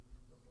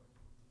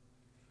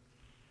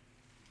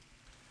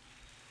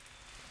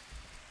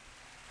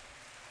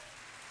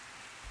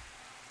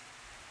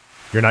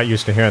You're not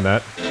used to hearing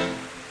that.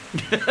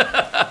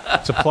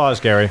 It's applause,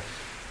 Gary.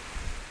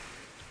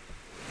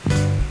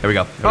 Here we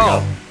go. Here we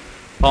go.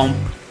 Boom.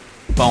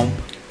 Boom.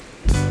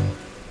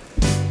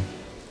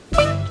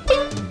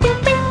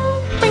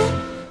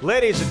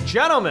 Ladies and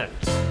gentlemen,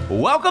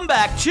 welcome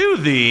back to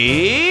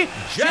the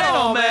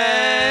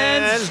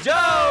Gentleman's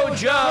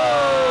Dojo.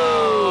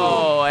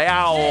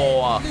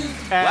 Ow.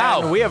 and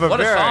Wow, we have a what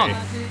a song.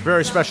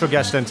 very special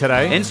guest in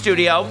today. In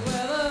studio,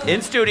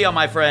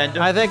 my friend.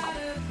 I think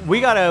we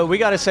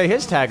gotta say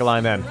his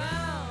tagline then.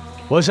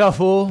 What's up,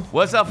 fool?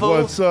 What's up, fool?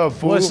 What's up,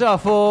 fool? What's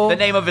up, fool? The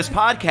name of his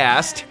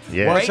podcast,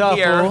 Yeah. right What's up,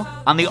 here fool?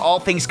 on the All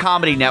Things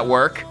Comedy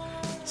Network.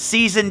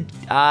 Season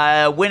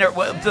winner,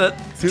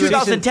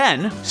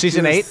 2010.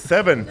 Season 8.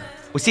 7.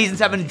 Was season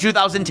 7,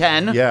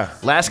 2010. Yeah.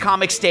 Last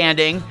Comic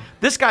Standing.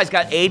 This guy's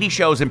got 80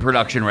 shows in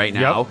production right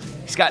now. Yep.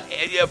 He's got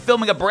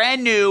filming a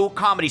brand new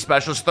comedy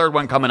special. His third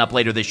one coming up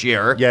later this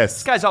year. Yes.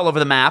 This guy's all over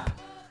the map.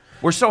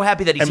 We're so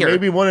happy that he's And here.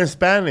 maybe one in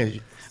Spanish.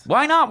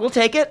 Why not? We'll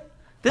take it.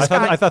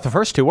 I thought the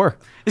first two were.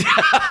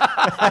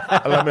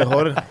 A la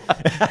mejor.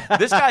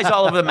 This guy's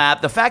all over the map.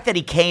 The fact that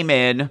he came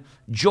in,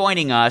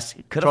 joining us,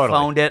 could have Totally.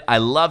 phoned it. I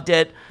loved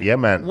it. Yeah,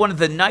 man. One of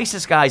the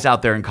nicest guys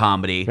out there in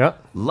comedy.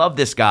 Yep. Love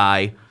this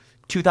guy.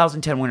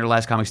 2010 winner,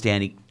 Last Comic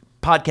Standing.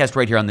 Podcast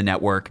right here on the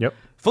network. Yep.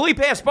 Felipe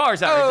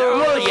Esparza.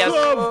 What's Yes.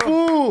 up,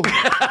 fool?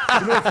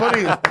 You know what's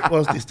funny?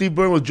 Well, Steve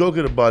Byrne was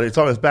joking about it. It's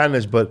all in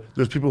Spanish, but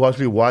there's people who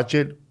actually watch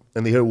it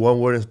and they hear one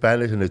word in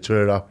Spanish and they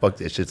turn it off. Fuck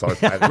this shit, it's all in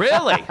Spanish.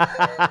 Really?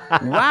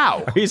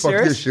 Wow. Are you Fuck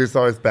this serious? shit, it's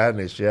all in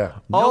Spanish, yeah.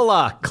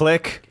 Hola,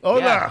 click. Hola.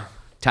 Yeah.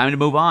 Time to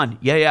move on.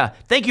 Yeah.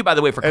 Thank you, by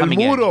the way, for El coming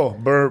muro,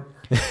 burp.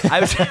 in. I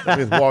was,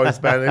 With wall in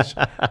Spanish.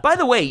 by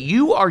the way,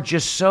 you are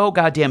just so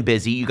goddamn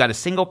busy. You got a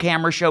single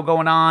camera show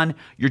going on.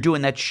 You're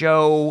doing that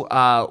show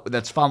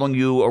that's following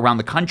you around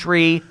the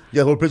country.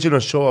 Yeah, we're pitching a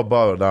show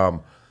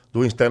about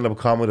doing stand-up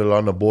comedy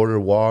along the border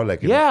wall,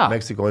 like in Yeah.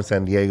 Mexico and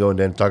San Diego, and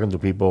then talking to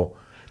people.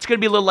 It's going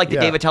to be a little like the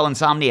Yeah. David Tell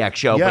Insomniac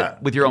show, Yeah.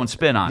 but with your own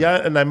spin on it. Yeah,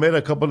 and I met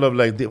a couple of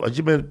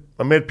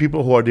I met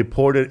people who are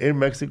deported in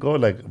Mexico,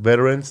 like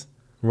veterans,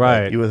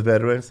 Right. like U.S.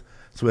 veterans.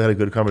 So we had a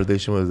good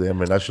conversation with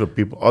them, and actually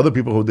other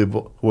people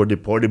who were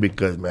deported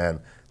because man,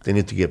 they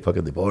need to get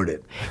fucking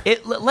deported.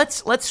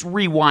 Let's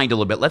rewind a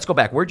little bit. Let's go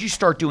back. Where'd you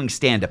start doing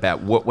stand up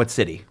at? What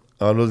city?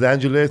 Los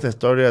Angeles. I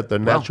started at the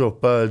Natural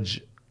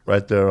Fudge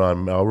right there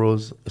on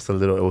Melrose. It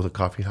was a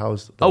coffee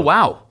house. Oh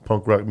wow.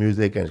 Punk rock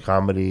music and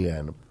comedy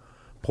and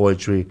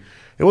poetry.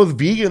 It was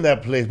vegan,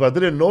 that place, but I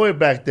didn't know it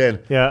back then.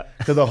 Yeah.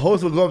 Because the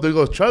host would go up there and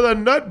go, try the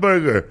nut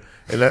burger.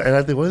 And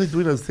I think, why are they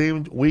doing the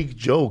same weak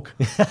joke?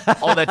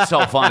 Oh, that's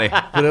so funny.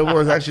 But it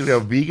was actually a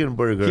vegan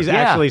burger. He's Yeah.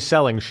 actually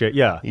selling shit.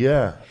 Yeah.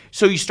 Yeah.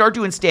 So you start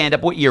doing stand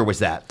up. What year was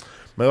that?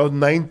 That was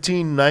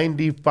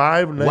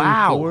 1995, 94.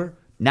 Wow.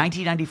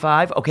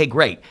 1995? Okay,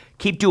 great.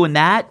 Keep doing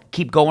that.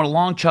 Keep going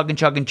along,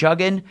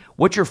 chugging.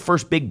 What's your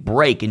first big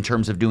break in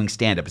terms of doing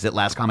stand-up? Is it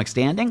Last Comic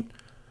Standing?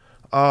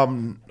 I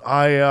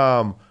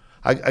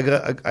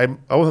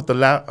was at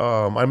the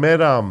I met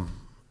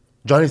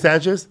Johnny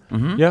Sanchez,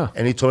 Yeah.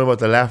 and he told me about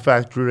the Laugh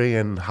Factory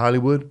in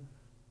Hollywood,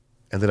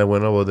 and then I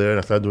went over there and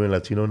I started doing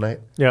Latino night,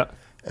 Yeah.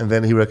 and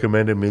then he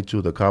recommended me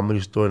to the Comedy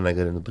Store, and I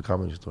got into the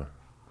Comedy Store.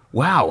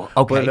 Wow.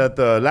 Okay. But at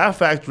the Laugh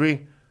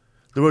Factory,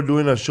 they were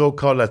doing a show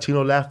called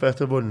Latino Laugh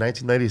Festival in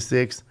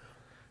 1996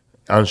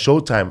 on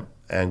Showtime,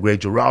 and Greg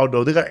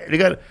Giraldo. They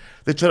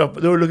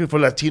were looking for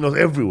Latinos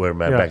everywhere,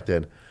 man, Yeah. back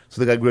then. So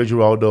they got Greg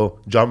Giraldo,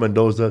 John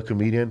Mendoza,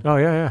 comedian, Oh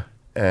yeah.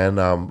 and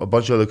a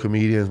bunch of other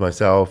comedians,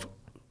 myself,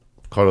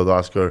 Carlos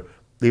Oscar.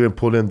 They even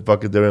pulled in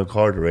fucking Darren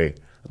Carteret.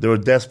 They were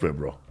desperate,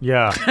 bro.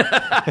 Yeah.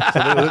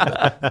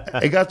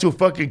 It got to a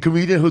fucking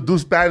comedian who do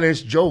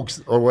Spanish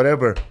jokes or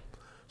whatever.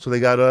 So they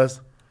got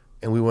us,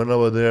 and we went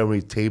over there and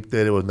we taped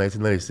it. It was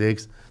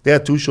 1996. They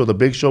had two shows: the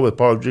big show with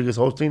Paul Rodriguez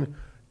hosting,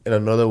 and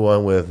another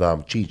one with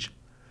Cheech.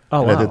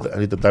 Oh And wow. I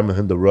did the Diamond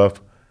in the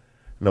Rough,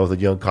 and I was a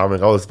young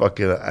comic. I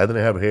didn't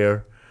have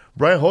hair.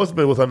 Brian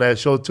Holtzman was on that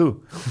show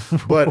too,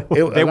 but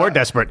They were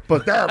desperate.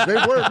 But damn, they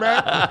were,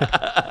 man.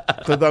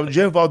 Because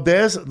Jeff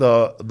Valdez,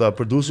 the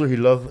producer, he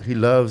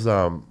loves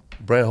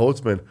Brian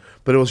Holtzman.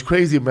 But it was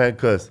crazy, man,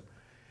 because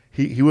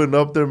he went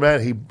up there,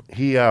 man.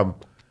 He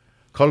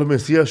Carlos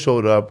Mencia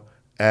showed up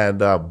and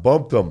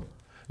bumped him,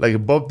 like he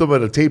bumped him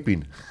at a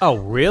taping. Oh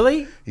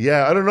really?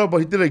 Yeah, I don't know, but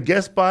he did a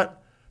guest spot,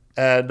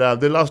 and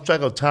they lost track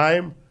of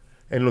time,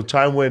 and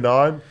time went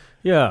on,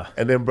 Yeah.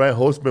 and then Brian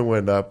Holtzman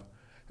went up,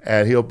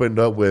 and he opened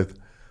up with,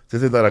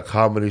 "This is not a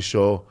comedy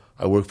show.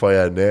 I work for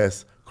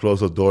INS.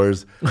 Close the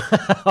doors.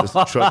 This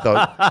truck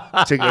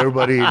out. Take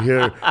everybody in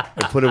here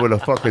and put him in a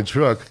fucking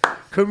truck."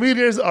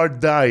 Comedians are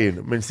dying.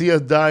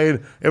 Mencia's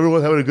dying.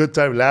 Everyone's having a good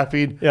time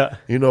laughing. Yeah.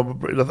 You know,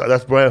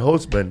 that's Brian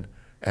Holtzman.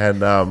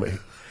 And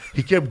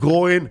he kept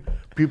going.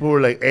 People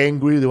were like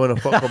angry. They want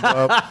to fuck him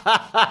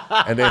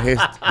up. And then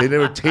they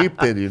never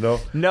taped it, you know.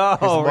 No,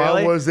 his mom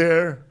really? was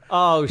there.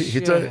 Oh He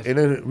shit. and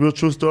then, real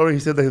true story, he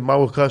said that his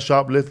mom was caught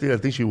shoplifting. I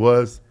think she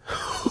was.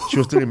 She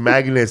was stealing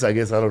magnets, I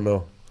guess. I don't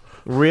know.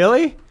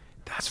 Really?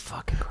 That's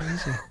fucking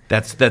crazy.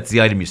 That's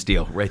the item you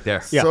steal right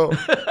there. Yeah. So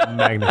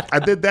Magnet. I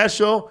did that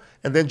show,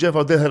 and then Jeff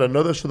Aldez had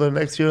another show the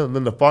next year, and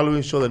then the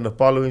following show, then the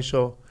following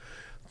show,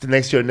 the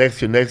next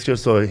year.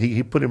 So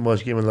he pretty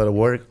much gave me a lot of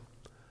work.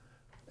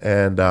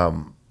 And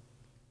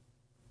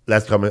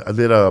last coming, I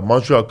did a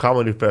Montreal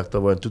Comedy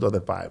Festival in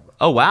 2005.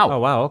 Oh wow. Oh,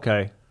 wow.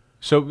 Okay.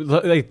 So,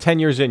 like, 10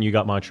 years in, you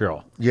got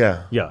Montreal.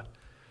 Yeah. Yeah.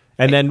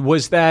 And then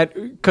was that,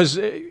 because,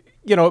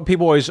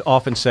 people always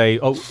often say,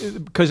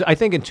 because I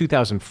think in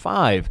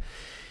 2005,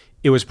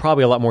 it was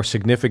probably a lot more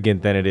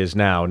significant than it is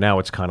now. Now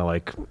it's kind of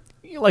like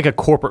a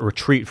corporate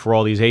retreat for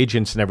all these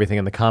agents and everything,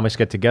 and the comics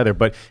get together.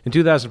 But in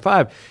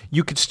 2005,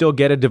 you could still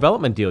get a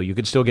development deal. You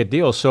could still get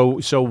deals. So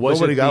was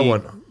Nobody got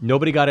one.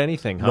 Nobody got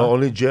anything, huh? No,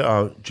 only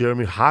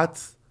Jeremy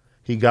Hotz.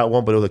 He got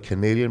one, but it was a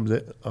Canadian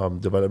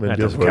development That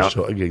deal doesn't for a count.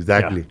 show.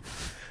 Exactly. Yeah.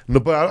 No,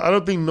 but I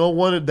don't think no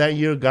one that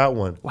year got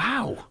one.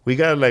 Wow. We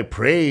got like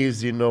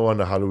praise, on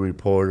the Hollywood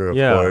Reporter, of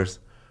Yeah. course.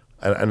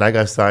 And I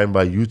got signed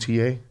by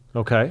UTA.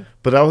 Okay.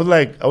 But I was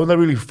not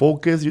really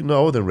focused, I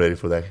wasn't ready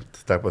for that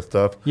type of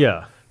stuff.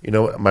 Yeah.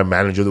 My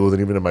manager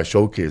wasn't even in my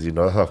showcase,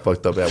 that's how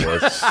fucked up that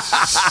was.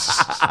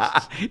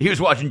 He was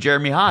watching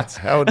Jeremy Hotz.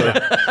 Hell no.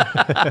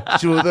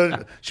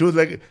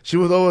 She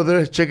was over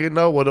there checking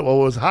out what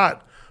was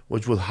hot.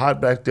 Which was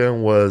hot back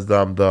then was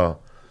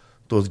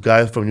those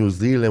guys from New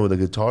Zealand with the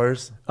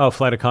guitars. Oh,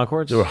 Flight of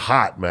Conchords? They were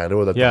hot, man. They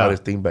were the Yeah.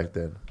 hottest thing back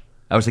then.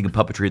 I was thinking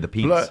Puppetry of the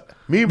Peeps. But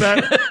me,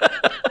 man.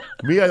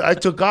 I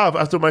took off.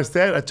 After my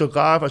set, I took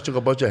off. I shook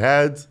a bunch of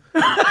heads.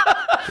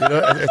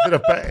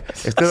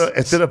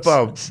 Instead of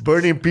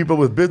burning people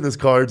with business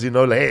cards,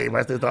 like, hey,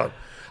 my shit's out.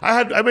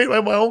 I made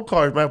my own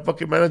card. My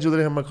fucking manager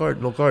didn't have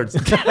no cards. So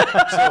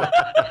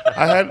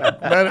I had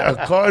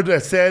a card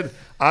that said,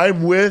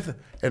 I'm with,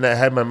 and I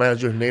had my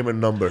manager's name and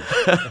number.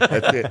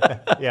 That's it.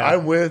 Yeah.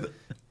 I'm with,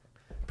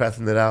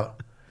 passing it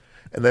out.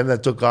 And then I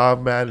took off,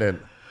 man, and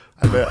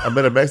I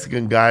met a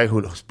Mexican guy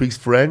who speaks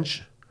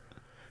French.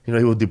 He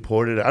was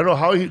deported. I don't know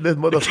how this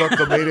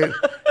motherfucker made it.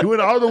 He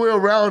went all the way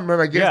around, man,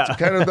 I guess, to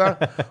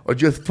Canada, or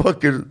just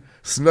fucking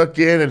snuck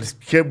in and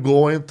kept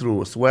swam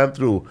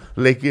through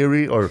Lake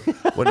Erie, or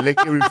when Lake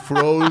Erie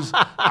froze,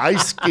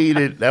 ice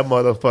skated that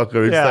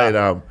motherfucker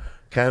inside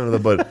Canada.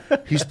 But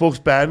he spoke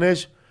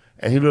Spanish,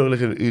 and he looked like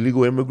an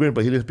illegal immigrant,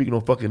 but he didn't speak no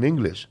fucking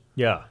English.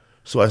 Yeah.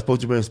 So I spoke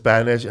to him in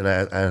Spanish, and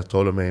I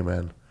told him, hey,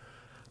 man,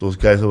 those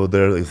guys over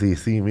there, if they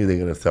see me, they're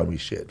going to tell me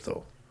shit.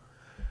 So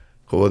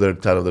go over there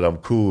and tell them that I'm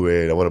cool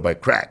and I want to buy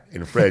crack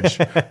in French.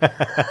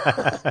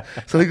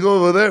 So he go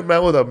over there,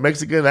 man, with a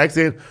Mexican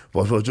accent.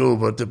 Comes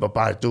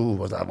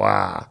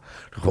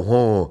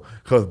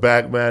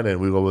back, man, and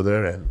we go over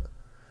there, and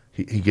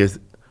he gets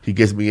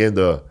me in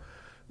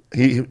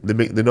they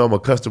know I'm a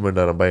customer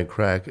now. I'm buying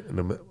crack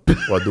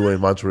while doing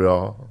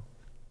Montreal.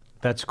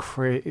 That's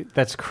crazy.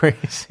 That's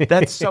crazy.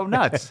 That's so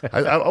nuts.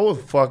 I was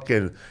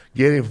fucking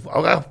I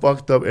got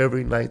fucked up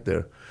every night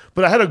there.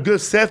 But I had a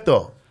good set,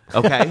 though.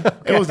 Okay.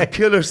 It was a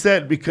killer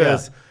set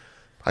because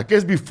I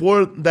guess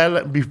before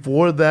that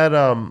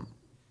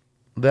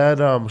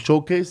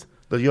showcase,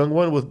 the young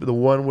one was the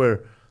one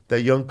where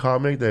that young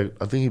comic that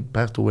I think he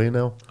passed away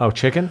now. Oh,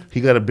 Chicken?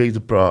 He got a big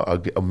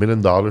 $1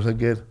 million, I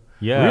guess.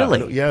 Yeah.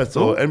 Really? Yeah.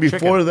 So Ooh, and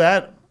before Chicken.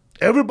 that,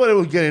 everybody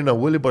was getting a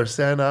Willie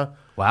Barcena.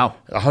 Wow.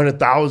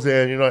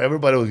 100,000,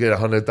 everybody was getting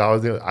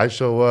 100,000. I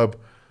show up,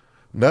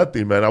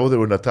 nothing, man. I was there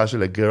with Natasha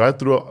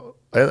Leguera.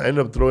 I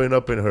ended up throwing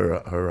up in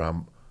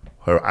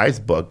her ice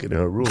bucket in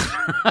her room.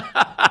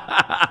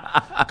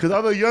 Because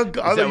other young, Is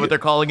that what they're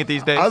calling it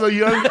these days? other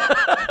young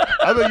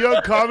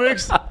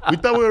comics, we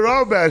thought we were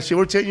all bad shit.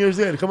 We're 10 years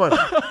in. Come on.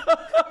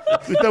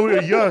 We thought we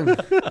were young.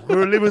 We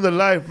were living the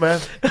life, man.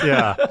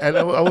 Yeah. And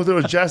I was there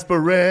with Jasper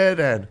Red,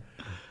 and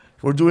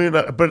we're doing,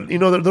 but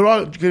they're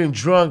all getting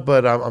drunk,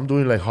 but I'm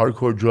doing like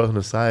hardcore drugs on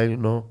the side,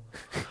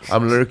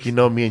 I'm lurking,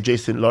 me and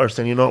Jason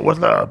Larson,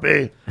 what's up,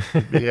 hey?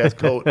 Big ass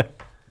coat.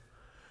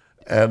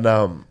 And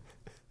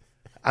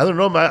I don't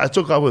know, man. I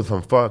took off with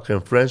some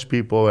fucking French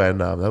people,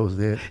 and that was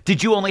it.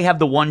 Did you only have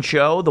the one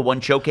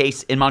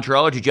showcase in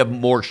Montreal, or did you have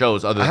more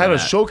shows other I than had a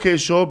that?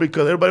 showcase show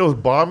because everybody was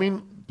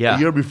bombing Yeah.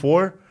 the year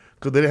before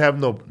because they had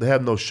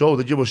no show.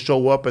 They just would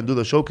show up and do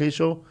the showcase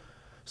show.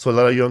 So a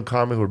lot of young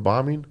comics were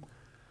bombing.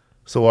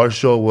 So our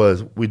show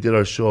we did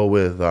a show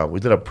with, we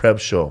did a prep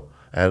show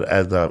at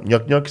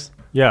Nyuk Nyuks.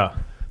 Yeah.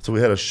 So we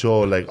had a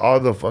show, like all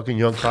the fucking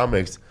young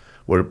comics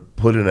were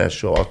put in that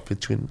show,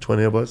 between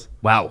 20 of us.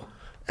 Wow.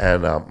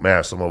 And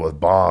man, someone was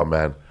bomb,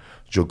 man.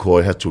 Joe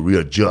Coy had to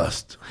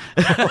readjust.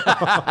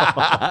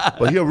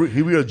 But he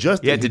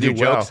readjusted. He had to do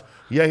jokes?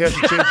 Yeah, he had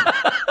to change.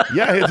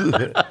 Yeah, he had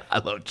to. I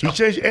love He jokes.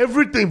 changed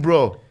everything,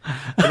 bro.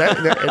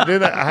 And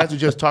then I had to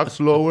just talk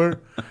slower.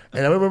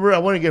 And I remember I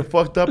wanted to get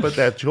fucked up at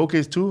that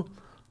showcase too.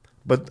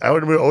 But I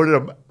remember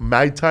ordered a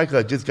Mai Tai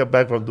because I just got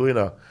back from doing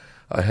a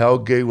hell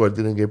gig where I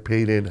didn't get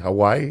paid in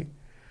Hawaii.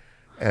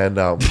 And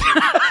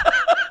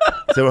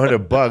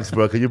 $700,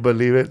 bro. Can you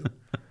believe it?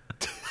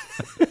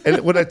 And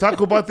when I talk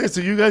about this,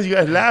 so you guys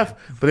laugh,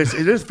 but it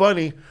is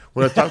funny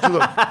when I talk to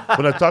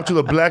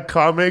the black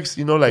comics,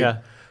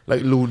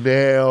 like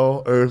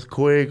Lunel,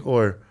 Earthquake,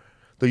 or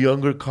the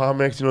younger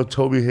comics,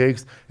 Toby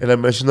Hicks, and I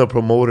mentioned the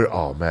promoter.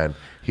 Oh man,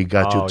 he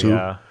got you too.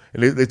 Yeah.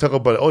 And they talk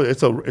about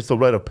it's a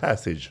rite of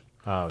passage.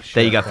 Oh shit.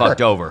 That you got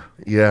fucked over.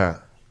 Yeah.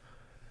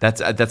 That's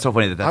so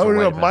funny that's I a ordered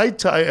rite a of Mai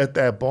Tai at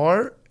that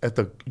bar, at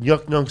the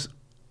Yuck Yucks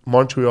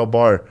Montreal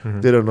bar.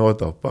 Mm-hmm. They don't know what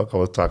the fuck I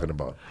was talking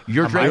about.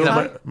 You're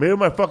drinking Maybe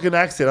my fucking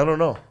accent, I don't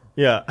know.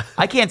 Yeah.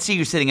 I can't see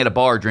you sitting at a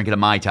bar drinking a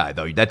Mai Tai,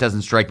 though. That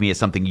doesn't strike me as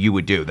something you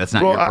would do. That's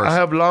not Bro, your person. I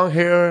have long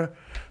hair.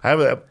 I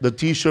have the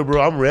T-shirt,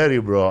 bro. I'm ready,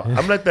 bro.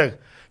 I'm like that.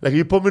 Like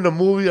you put me in a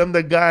movie, I'm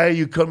the guy.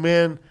 You come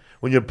in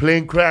when your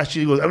plane crashes.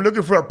 He goes, "I'm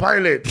looking for a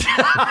pilot."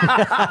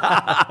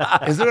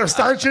 Is there a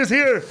Sanchez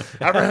here?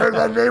 I haven't heard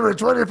that name in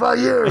 25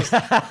 years.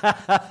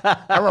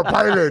 I'm a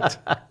pilot.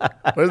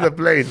 Where's the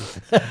plane?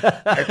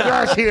 I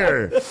crash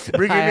here.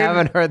 Bring it I in.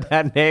 haven't heard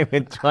that name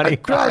in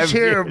 25 Crash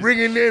here. years. Bring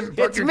it in.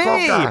 It's Fucking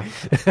me. Coca.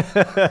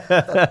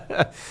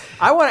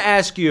 I want to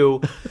ask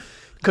you,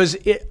 because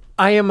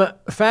I am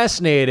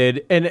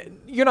fascinated, and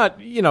you're not,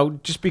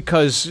 just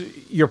because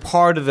you're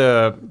part of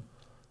the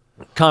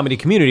comedy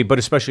community, but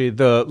especially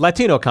the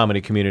Latino comedy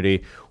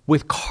community.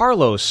 With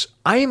Carlos,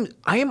 I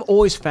am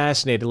always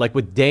fascinated. Like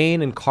with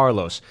Dane and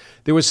Carlos,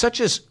 there was such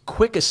a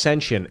quick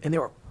ascension, and they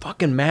were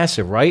fucking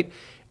massive, right?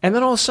 And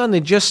then all of a sudden, they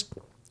just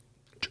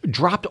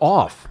dropped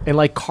off, and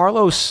like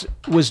Carlos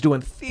was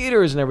doing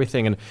theaters and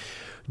everything. And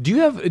do you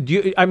have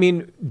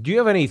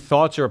any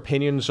thoughts or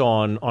opinions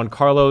on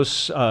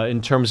Carlos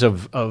in terms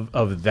of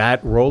that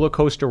roller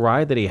coaster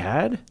ride that he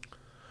had?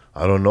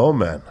 I don't know,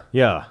 man.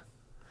 Yeah.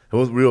 It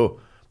was real.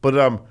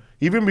 But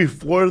even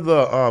before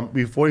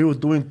before he was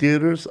doing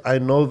theaters, I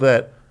know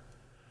that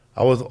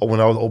when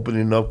I was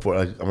opening up for,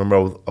 I remember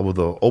I was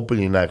the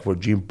opening act for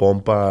Gene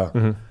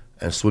Pompa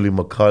and Sully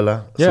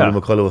McCullough. Yeah. Sully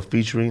McCullough was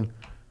featuring,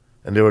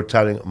 and they were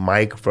telling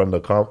Mike from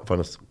the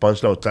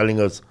Punchline was telling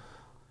us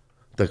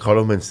that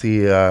Carlos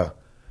Mencia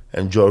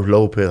and George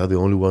Lopez are the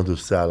only ones who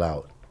sell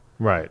out.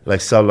 Right.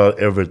 Like sell out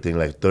everything,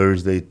 like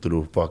Thursday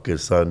through fucking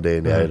Sunday,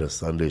 and they had a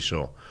Sunday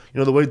show.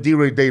 The way D.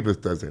 Ray Davis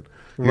does it.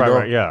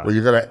 Right, yeah. Where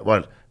you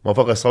gotta,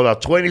 motherfucker sold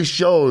out 20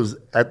 shows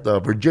at the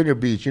Virginia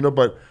Beach,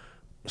 but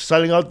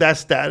selling out that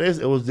status,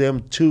 it was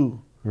them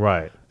too.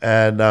 Right.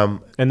 And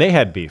they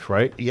had beef,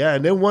 right? yeah,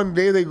 and then one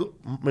day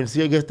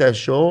Mencia gets that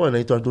show and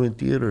they start doing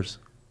theaters.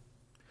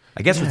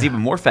 I guess what's even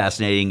more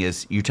fascinating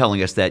is you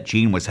telling us that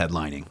Gene was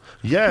headlining.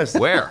 Yes.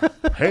 Where?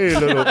 Hey,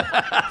 little,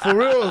 for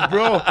real,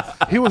 bro.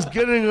 He was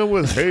getting it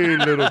with "Hey,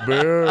 little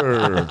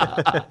bear."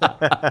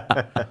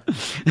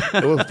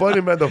 It was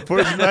funny, man. The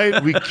first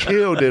night we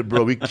killed it,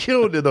 bro. We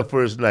killed it the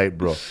first night,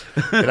 bro.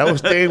 And I was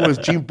staying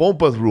with Gene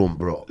Pompa's room,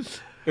 bro.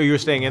 Oh, you were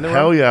staying in the room?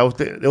 Hell yeah,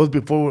 it was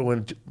before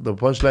when the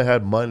Punchline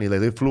had money.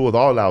 Like they flew it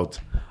all out.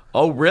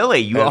 Oh,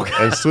 really?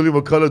 And Sully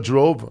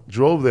McCullough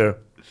drove there.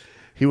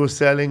 He was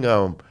selling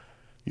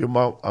your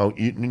mom,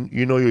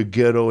 your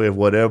ghetto and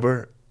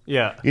whatever.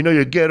 Yeah.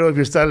 Your ghetto, if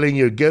you're selling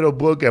your ghetto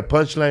book at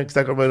Punchline,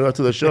 Sacramento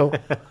to the show,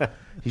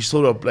 he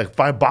sold up like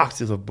 5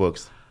 boxes of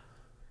books.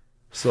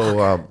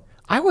 So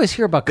I always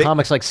hear about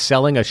comics like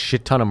selling a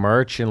shit ton of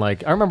merch, and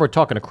like I remember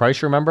talking to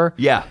Kreischer, remember?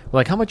 Yeah.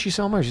 Like, how much you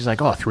sell merch? He's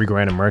like, oh,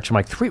 $3,000 in merch. I'm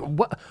like,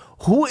 what?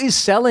 Who is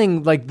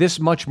selling like this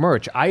much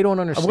merch? I don't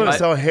I'm understand. going to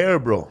sell hair,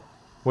 bro.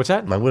 What's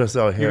that? I'm going to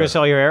sell hair. You're gonna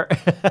sell your hair?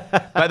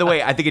 By the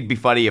way, I think it'd be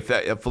funny if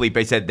Felipe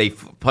said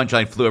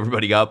Punchline flew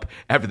everybody up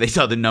after they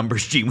saw the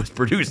numbers Gene was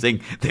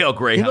producing. They all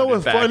greyhounded You know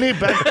what's back. funny?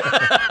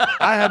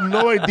 I have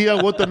no idea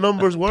what the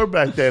numbers were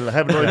back then. I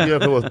have no idea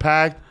if it was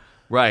packed.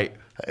 Right.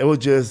 It was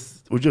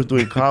we're just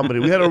doing comedy.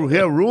 We had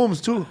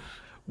rooms too.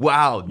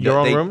 Wow. Your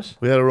own rooms?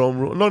 We had our own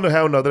room. No,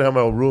 hell no. I didn't have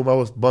my own room. I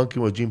was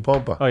bunking with Gene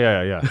Pompa. Oh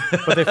yeah.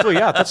 But they flew you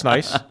out. That's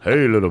nice.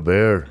 Hey, little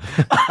bear.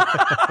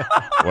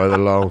 Why the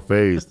long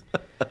face?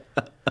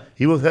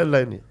 He was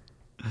headlining.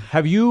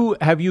 Have you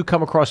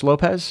come across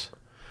Lopez?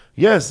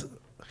 Yes.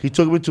 He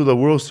took me to the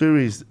World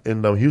Series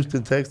in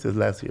Houston, Texas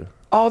last year.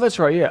 Oh, that's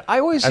right. Yeah, I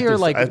always hear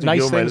I had to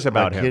nice give things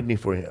about my him. kidney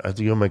for him. I had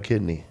to give him my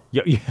kidney.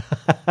 Yeah.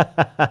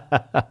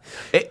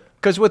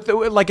 Because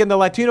like in the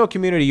Latino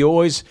community, you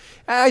always,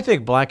 I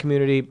think Black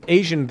community,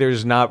 Asian,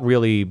 there's not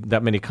really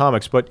that many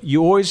comics, but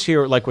you always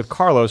hear, like with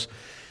Carlos,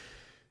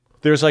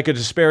 there's like a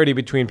disparity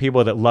between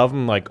people that love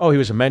him, like, oh, he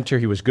was a mentor,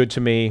 he was good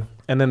to me,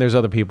 and then there's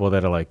other people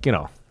that are like,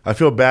 I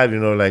feel bad,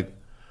 like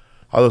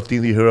all the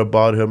things you hear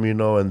about him,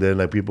 and then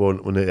like people,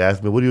 when they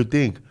ask me, what do you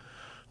think?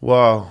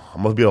 Well, I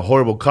must be a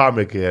horrible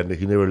comic, and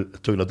he never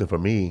took nothing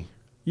from me.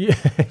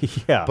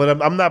 Yeah.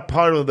 But I'm not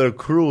part of their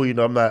crew, I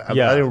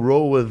didn't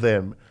roll with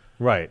them.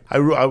 Right. I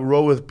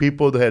roll with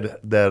people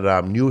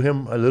that knew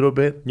him a little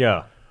bit.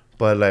 Yeah.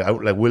 But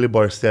like Willie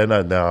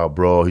Barcena, nah,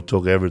 bro, he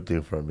took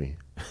everything from me.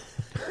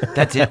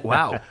 That's it.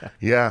 Wow.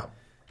 Yeah.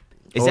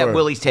 Is that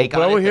Willie's take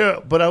on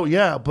it? But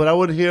I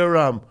would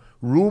hear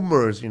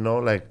rumors,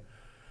 like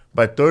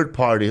by third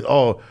parties.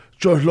 Oh,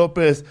 George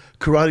Lopez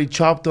karate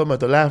chopped him at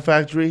the Laugh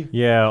Factory.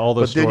 Yeah, all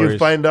those But stories. then you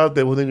find out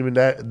that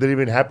didn't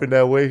even happen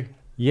that way.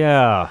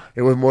 Yeah.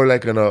 It was more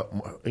like like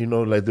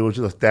there was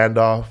just a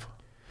standoff.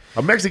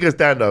 A Mexican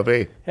standoff,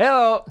 eh?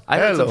 Hello. I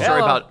heard some Hello.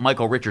 story about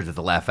Michael Richards at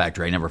the Laugh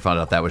Factory. I never found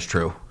out that was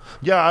true.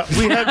 Yeah,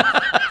 we had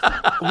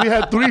we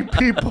had three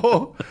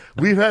people.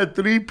 We've had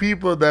three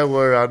people that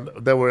were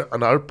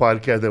on our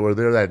podcast that were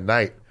there that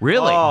night.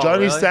 Really?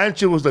 Johnny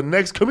Sanchez was the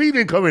next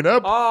comedian coming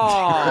up.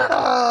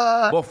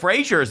 Well,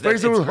 Frazier was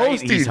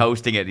hosting. He's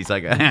hosting it. He's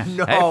like, hey,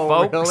 No,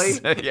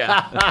 folks. really?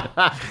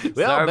 Yeah.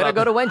 Well, better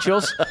go to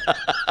Winchell's.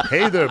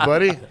 Hey there,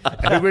 buddy.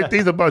 I heard great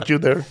things about you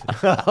there.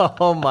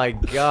 Oh my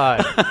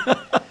God.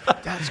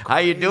 How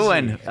you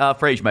doing?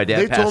 Frazier, my dad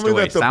They passed told me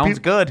away. that the Sounds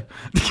good.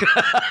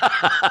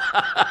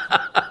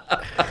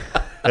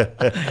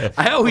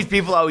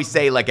 People always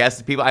say, like,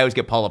 as people, I always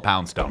get Paula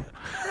Poundstone.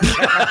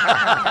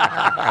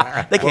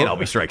 They can't all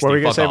be strikes. What were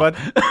you going to say, bud?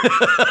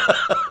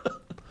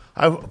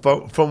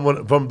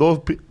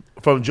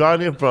 From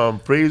Johnny and from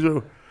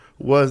Fraser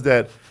was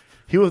that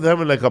he was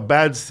having like a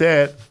bad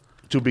set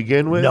to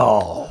begin with.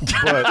 No.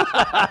 But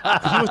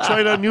he was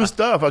trying out new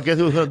stuff. I guess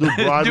he was going to do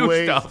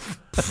Broadway. New stuff.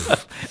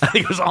 I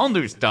think it was all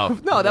new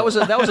stuff. No, that was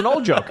an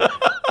old joke.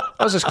 That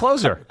was his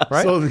closer,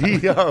 right?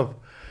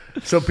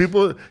 So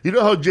people, you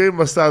know how Jay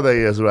Masada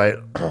is, right?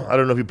 I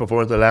don't know if he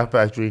performed at the Laugh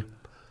Factory,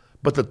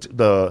 but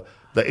the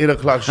 8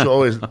 o'clock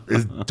show is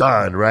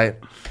done, right?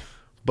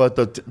 But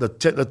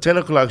the 10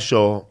 o'clock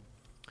show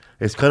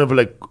is kind of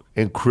like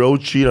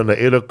encroaching on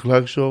the 8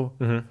 o'clock show.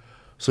 Mm-hmm.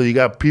 So you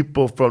got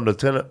people from the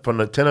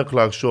 10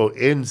 o'clock show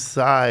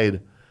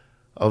inside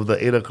of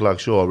the 8 o'clock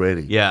show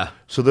already. Yeah.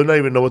 So they don't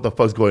even know what the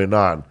fuck's going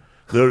on.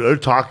 They're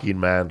talking,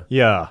 man.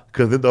 Yeah.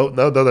 Because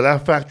the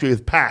Laugh Factory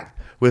is packed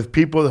with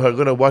people that are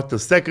going to watch the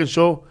second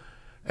show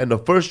and the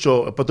first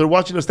show, but they're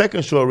watching the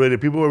second show already.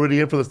 People are already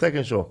in for the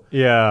second show.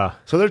 Yeah.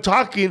 So they're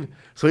talking.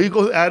 So he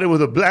goes at it with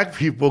the black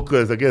people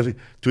because I guess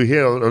to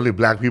hear only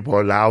black people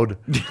are loud.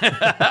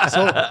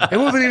 So they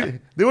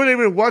weren't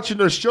even watching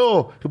the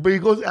show, but he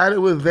goes at it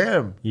with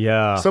them.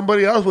 Yeah.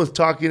 Somebody else was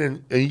talking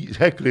and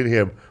heckling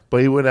him,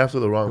 but he went after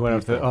the wrong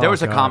people. There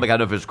was a comic, I don't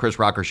know if it was Chris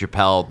Rock or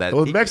Chappelle. That It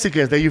was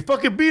Mexicans. That you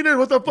fucking beaners.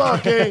 What the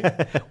fuck,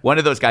 eh? One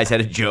of those guys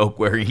had a joke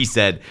where he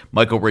said,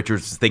 Michael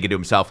Richards was thinking to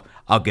himself,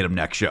 I'll get him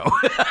next show.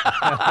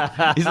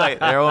 He's like,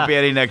 there won't be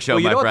any next show,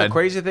 Well, you my know friend. what the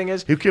crazy thing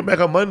is? He came back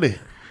on Monday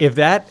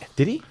Did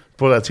he?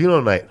 for Latino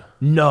night.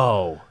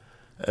 No.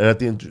 And I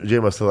think Jay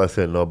Masala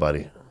said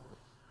nobody.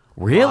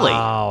 Really?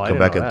 Wow, I Come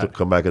didn't back know that.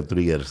 come back in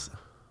 3 years.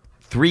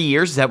 3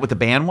 years? Is that what the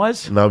ban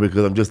was? No,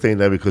 because I'm just saying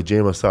that because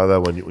James saw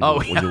that when you wait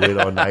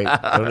all night.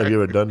 I don't know if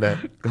you ever done that.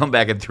 Come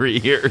back in 3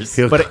 years.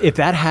 But if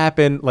that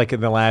happened like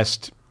in the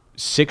last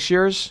 6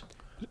 years,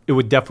 it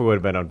would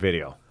have been on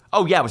video.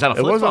 Oh, yeah, it was on a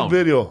flip It was phone. on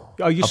video.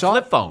 Oh, you A saw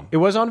flip it? phone. It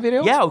was on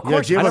video? Yeah, of Yeah,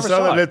 course. James never saw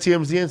saw that it. let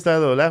TMZ inside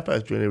the Laugh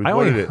Factory and they I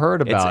recorded only it.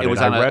 heard about It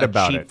was on I read a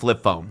about cheap it.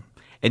 flip phone.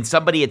 And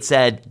somebody had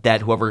said that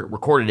whoever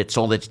recorded it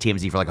sold it to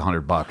TMZ for like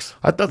 $100.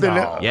 I thought they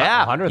No. Yeah,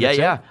 100, yeah, that's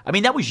yeah. it? I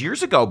mean, that was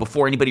years ago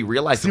before anybody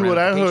realized. See, the what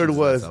I heard ramifications of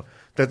was stuff.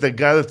 that the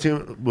guy that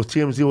was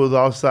TMZ was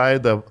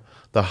outside the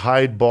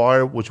Hyde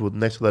bar, which was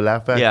next to the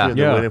Laugh Factory, Yeah. and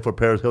they're waiting for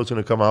Paris Hilton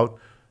to come out.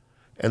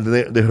 And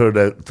then they heard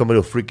that somebody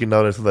was freaking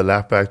out inside the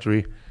Laugh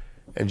Factory,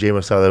 and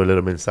James saw that let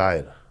him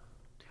inside.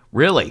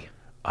 Really?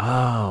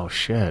 Oh,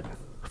 shit.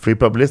 Free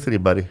publicity,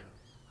 buddy.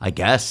 I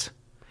guess.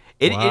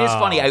 It is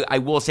funny. I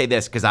will say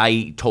this because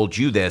I told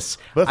you this.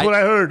 That's what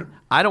I heard.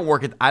 I don't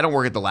work at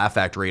the Laugh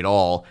Factory at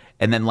all.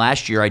 And then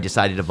last year I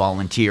decided to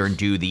volunteer and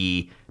do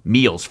the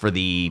meals for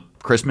the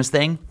Christmas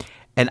thing.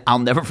 And I'll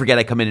never forget,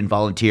 I come in and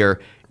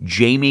volunteer.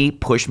 Jamie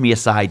pushed me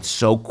aside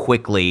so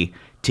quickly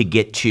to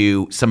get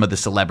to some of the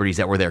celebrities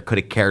that were there. Could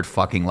have cared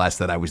fucking less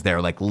that I was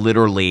there. Like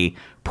literally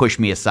pushed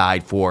me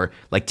aside for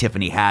like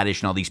Tiffany Haddish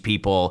and all these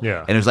people.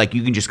 Yeah. And it was like,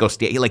 you can just go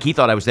stay. Like he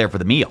thought I was there for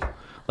the meal.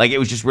 Like it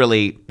was just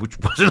really, which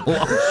wasn't a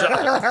long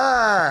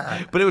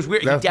shot. But it was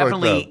weird. That's He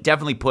fucked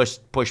definitely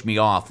pushed me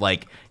off.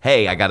 Like,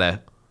 hey, I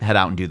gotta head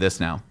out and do this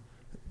now.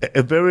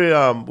 It very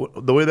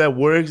the way that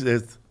works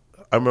is,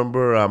 I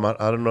remember I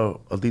don't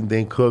know. I think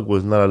Dane Cook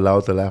was not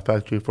allowed to Laugh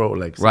Factory for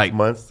like 6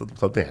 months.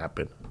 Something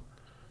happened.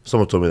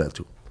 Someone told me that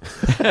too.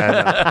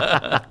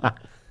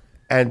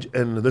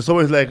 And there's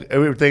always like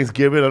every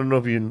Thanksgiving. I don't know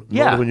if you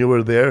know when you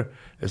were there.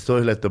 It's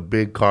always like the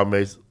big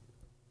comments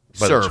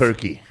by the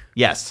turkey.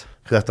 Yes,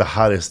 because that's the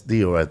hottest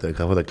deal right there.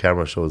 Because when the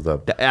camera shows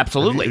up,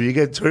 absolutely. If you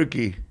get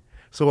turkey.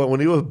 So when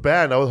he was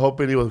banned, I was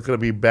hoping he was going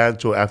to be banned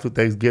till after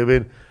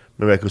Thanksgiving.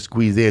 Maybe I could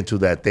squeeze into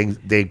that thing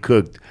they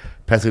cooked,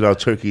 passing out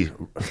turkey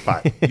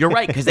spot. You're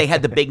right, because they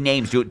had the big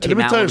names.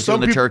 Tim Allen was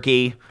doing the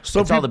turkey. It's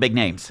all the big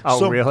names.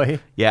 Oh, really?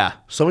 Yeah.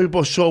 Some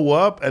people show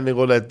up and they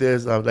go like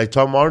this. Like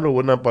Tom Arnold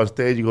went up on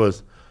stage. He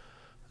goes,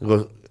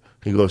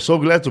 so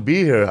glad to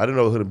be here. I didn't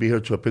know I was going to be here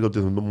to pick up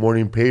this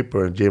morning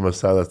paper. And Jay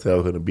Masada said I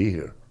was going to be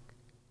here.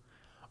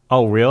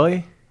 Oh,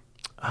 really?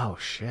 Oh,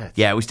 shit.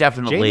 Yeah, it was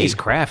definitely. Jamie's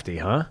crafty,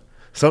 huh?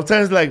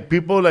 Sometimes like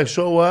people like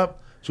show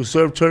up to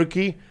serve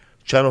turkey.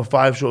 Channel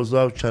 5 shows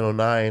up, Channel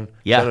 9,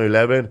 Channel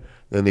 11,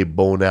 then they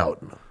bone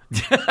out.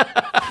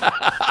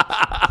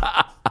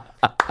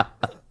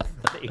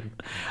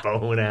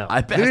 Bone out.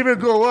 I They didn't even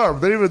go up.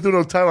 They didn't even do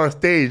no time on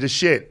stage. Just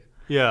shit.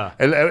 Yeah.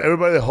 And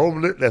everybody that's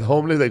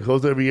homeless that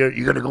goes every year,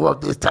 you're going to go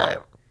up this time.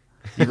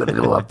 You're going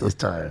to go up this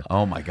time.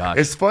 Oh, my gosh.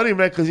 It's funny,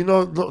 man, because, you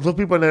know, those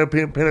people are never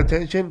paying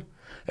attention.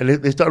 And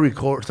they start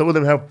recording. Some of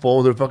them have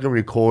phones. They're fucking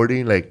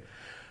recording. Like,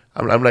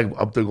 I'm like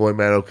up there going,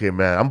 man, okay,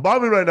 man. I'm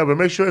bombing right now, but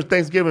make sure it's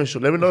Thanksgiving show.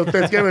 Let me know it's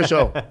Thanksgiving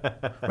show.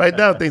 Right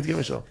now,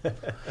 Thanksgiving show.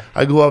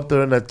 I go up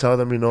there and I tell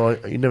them,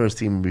 you never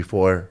seen me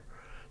before.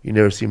 You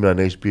never see me on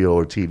HBO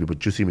or TV,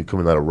 but you see me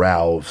coming out of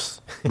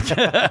Ralph's.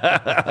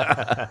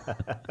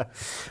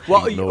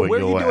 Well, where are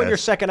you doing your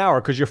second hour?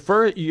 Because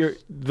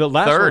the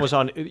last Third. one was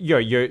on.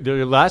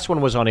 The last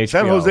one was on HBO.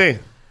 San Jose.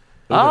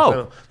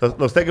 Oh.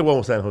 The second one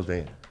was San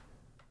Jose.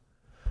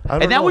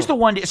 And that was the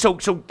one. So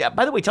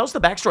by the way, tell us the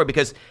backstory,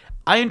 because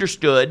I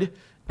understood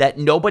that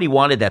nobody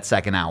wanted that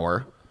second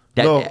hour.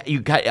 That No.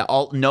 you got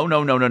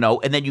no,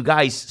 and then you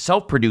guys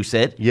self-produce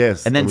it.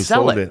 Yes, and then and we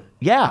sell sold it. it.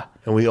 Yeah,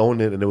 And we own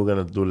it, and then we're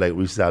gonna do like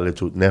resell it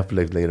to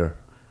Netflix later.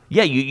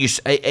 yeah.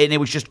 And it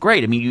was just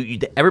great. I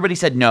mean, everybody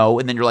said no,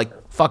 and then you're like,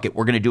 "Fuck it,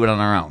 we're gonna do it on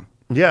our own."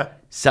 Yeah.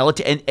 Sell it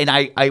to, and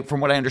I from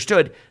what I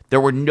understood,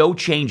 there were no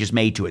changes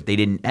made to it. They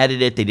didn't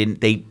edit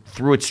it. They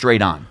threw it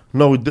straight on.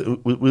 No, we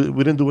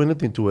didn't do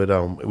anything to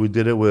it. We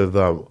did it with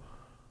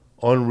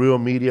Unreal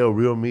Media,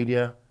 Real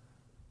Media.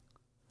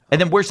 And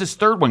then where's this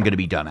third one going to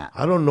be done at?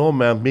 I don't know,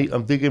 man.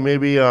 I'm thinking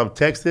maybe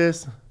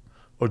Texas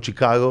or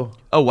Chicago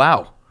Oh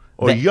wow.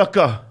 or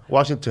Yucca,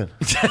 Washington.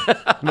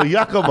 No,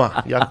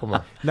 Yakima.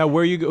 Now, who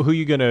are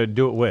you gonna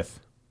do it with?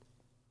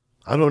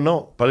 I don't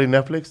know. Probably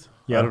Netflix.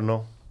 Yeah. I don't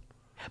know.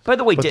 By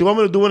the way, But they want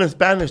me to do one in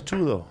Spanish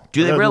too, though.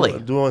 Do they really?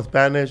 Do one in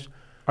Spanish.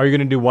 Are you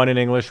gonna do one in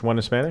English, one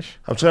in Spanish?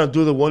 I'm trying to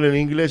do the one in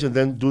English and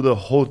then do the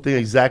whole thing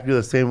exactly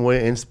the same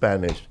way in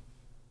Spanish.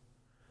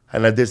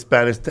 And I did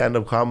Spanish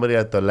stand-up comedy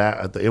at the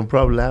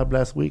Improv Lab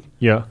last week.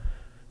 Yeah.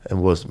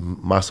 And was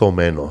más o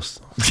menos.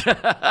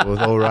 It was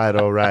all right.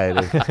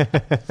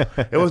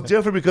 It was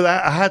different because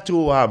I had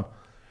to.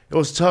 It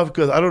was tough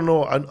because I don't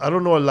know. I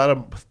don't know a lot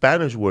of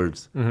Spanish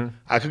words. Mm-hmm.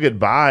 I could get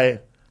by.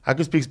 I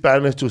could speak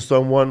Spanish to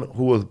someone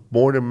who was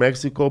born in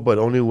Mexico but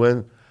only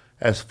went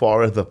as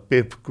far as the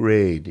 5th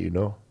grade.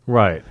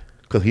 Right.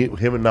 Because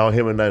him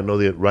and I know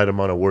the right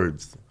amount of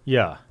words.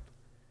 Yeah.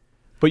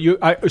 But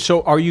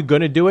so are you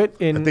gonna do it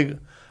in? I think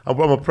I'm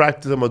gonna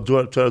practice. I'm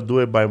gonna try to do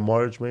it by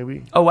March,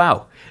 maybe. Oh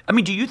wow. I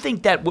mean, do you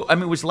think that? I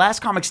mean, was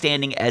Last Comic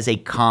Standing as a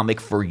comic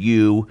for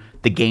you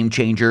the game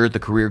changer, the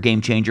career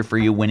game changer for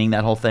you, winning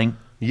that whole thing?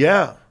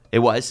 Yeah. It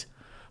was.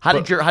 How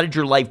did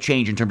your life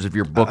change in terms of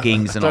your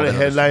bookings and all started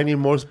that? headlining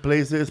more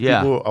places.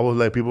 Yeah.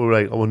 People were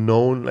like, I was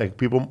known.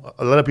 Like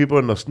a lot of people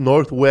in the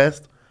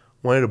Northwest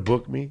wanted to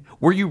book me.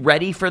 Were you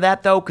ready for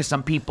that though? Because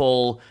some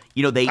people,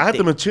 I had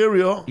the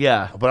material.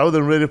 Yeah. But I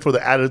wasn't ready for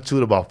the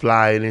attitude about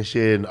flying and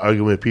shit and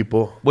arguing with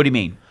people. What do you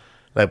mean?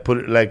 Like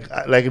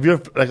like if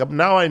you're like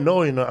now I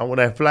know, when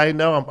I fly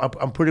now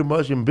I'm pretty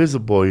much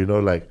invisible,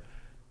 like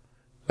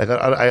I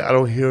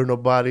don't hear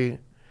nobody.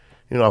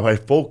 If I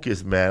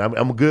focus, man,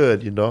 I'm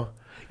good,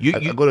 I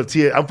go to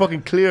TA. I'm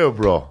fucking clear,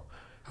 bro.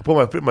 I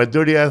put my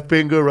dirty ass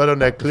finger right on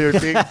that clear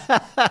thing.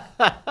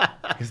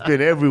 It's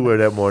been everywhere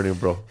that morning,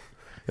 bro.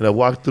 And I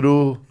walked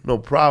through, no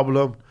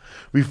problem.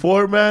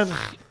 Before, man,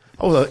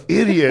 I was an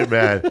idiot,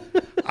 man.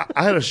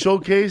 I had a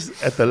showcase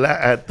at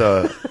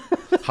the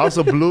House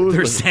of Blues.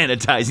 They're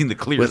sanitizing the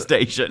clear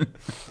station.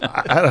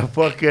 I had a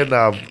fucking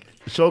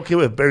showcase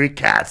with Barry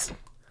Katz.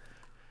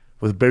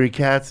 With Barry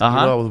Katz,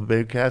 with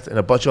Barry Katz and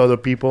a bunch of other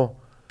people.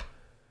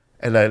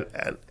 And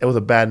it was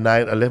a bad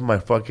night. I left my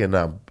fucking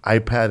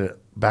iPad and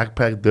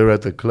backpack there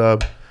at the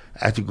club.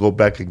 I had to go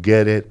back and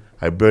get it.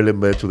 I barely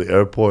made it to the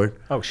airport.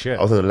 Oh, shit.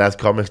 I was on the last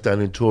comic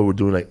standing tour. We're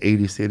doing like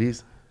 80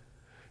 cities.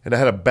 And I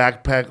had a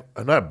backpack,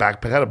 not a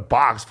backpack, I had a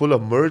box full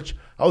of merch.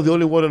 I was the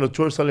only one on the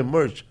tour selling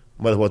merch.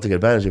 Might as well take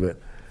advantage of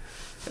it.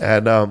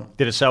 And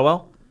did it sell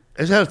well?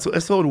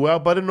 it sold well,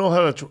 but I didn't know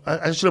how to.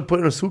 I should have put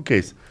it in a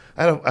suitcase.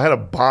 I had a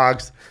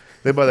box.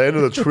 Then by the end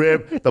of the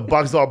trip, the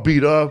box all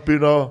beat up,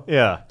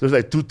 Yeah. There's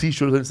like 2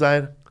 T-shirts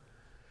inside.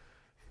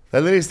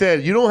 And then he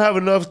said, you don't have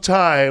enough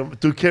time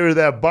to carry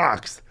that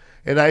box.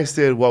 And I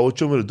said, well, what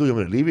you want me to do? You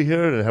want me to leave it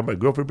here and have my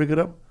girlfriend pick it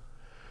up?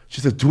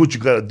 She said, do what you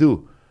got to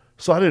do.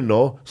 So I didn't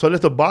know. So I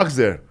left the box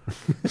there.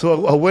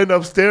 So I went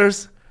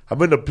upstairs. I'm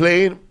in the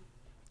plane.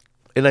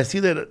 And I see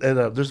that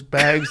there's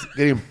bags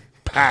getting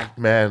packed,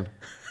 man,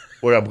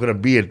 where I'm going to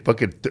be at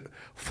fucking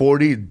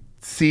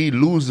 40C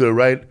loser,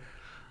 right?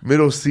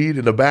 Middle seat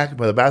in the back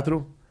by the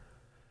bathroom.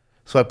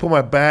 So I put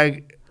my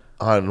bag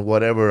on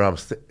whatever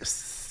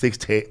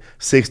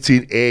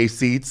 16A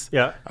seats.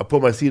 Yeah. I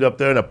put my seat up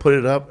there and I put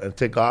it up and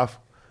take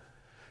off.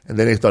 And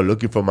then they start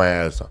looking for my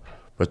ass.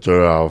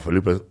 Mr.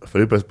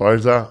 Felipe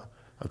Esparza.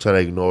 I'm trying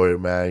to ignore it,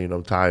 man.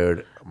 I'm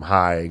tired. I'm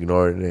high,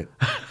 ignoring it.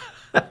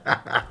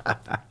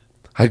 I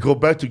go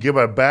back to get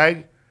my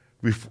bag.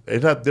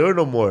 It's not there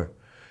no more.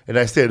 And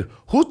I said,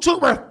 who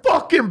took my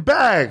fucking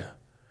bag?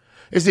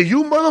 He said,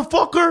 you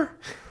motherfucker.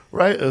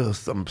 Right?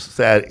 Some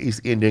sad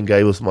East Indian guy.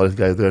 He was the smartest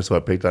guy there, so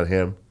I picked on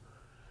him.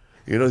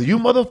 You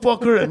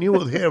motherfucker. And you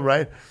was him,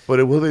 right?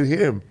 But it wasn't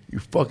him. You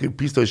fucking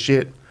piece of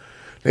shit.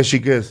 There's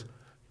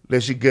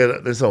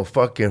some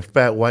fucking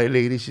fat white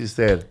lady. She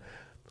said,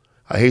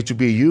 I hate to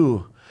be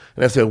you.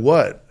 And I said,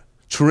 what?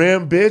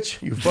 Trim,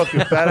 bitch? You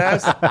fucking fat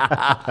ass?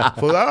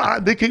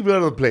 They kicked me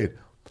out of the plane.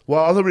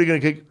 Well, I was already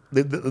going to kick.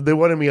 They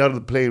wanted me out of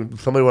the plane.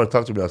 Somebody wanted to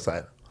talk to me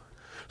outside.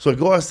 So I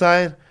go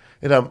outside,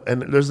 and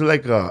there's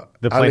like a...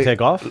 The plane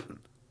take off?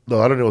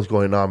 No, I don't know what's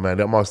going on, man.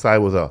 I'm outside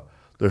with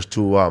there's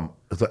two,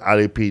 it's an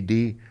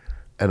LAPD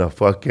and a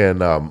fucking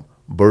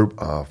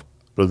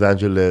Los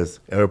Angeles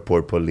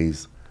airport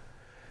police.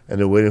 And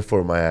they're waiting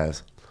for my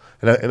ass.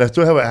 And I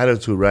still have an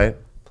attitude, right?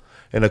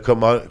 And I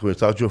come out, we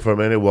talk to you for a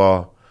minute.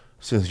 Well,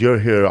 since you're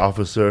here,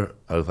 officer,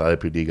 I was the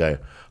LAPD guy,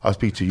 I'll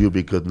speak to you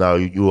because now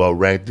you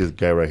outrank this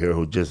guy right here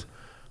who just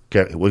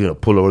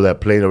pull over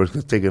that plane or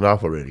it's taken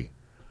off already.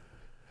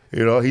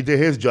 You know, he did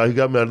his job. He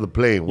got me out of the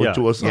plane.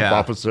 What's up,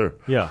 officer?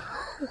 Yeah.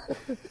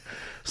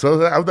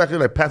 So I was back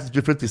like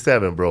passenger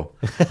 57, bro.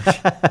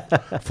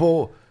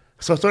 Full.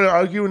 So I started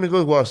arguing, and he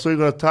goes, well, so you're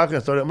going to talk? And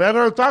I started, man, I'm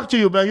going to talk to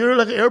you, man. You're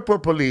like an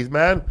airport police,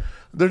 man.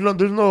 There's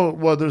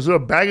no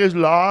baggage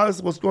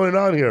laws. What's going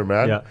on here,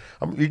 man? Yeah.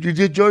 You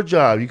did your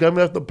job. You got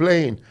me off the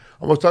plane.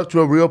 I'm going to talk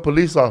to a real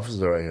police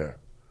officer right here.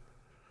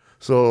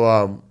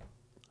 So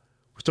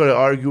we started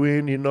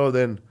arguing,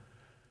 then,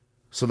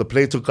 so the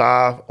plane took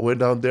off. I went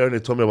down there, and they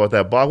told me about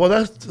that box. Well,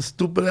 that's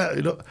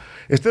stupid,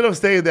 Instead of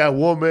saying that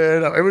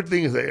woman,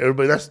 everything is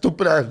everybody, that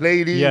stupid-ass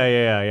lady.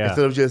 Yeah.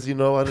 Instead of just, I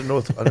don't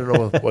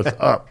know what's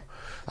up.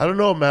 I don't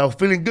know, man. I was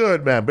feeling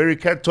good, man. Barry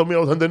Cat told me I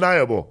was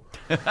undeniable.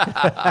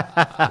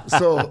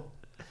 So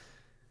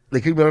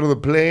they kicked me out of the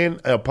plane.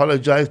 I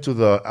apologized to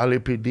the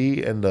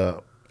LAPD and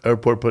the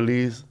airport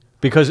police.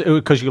 Because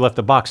you left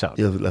the box out.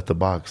 Yeah, they left the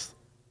box.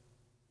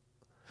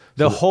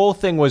 The whole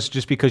thing was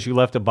just because you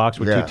left a box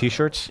with 2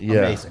 T-shirts? Yeah.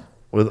 Amazing.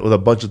 With a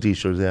bunch of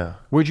T-shirts, yeah.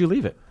 Where'd you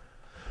leave it?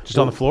 Just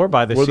on the floor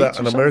by the seats?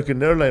 An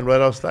American airline right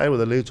outside where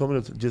the lady told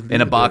me to just leave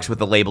In a it box there.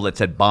 with a label that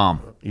said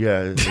bomb.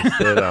 Yeah, it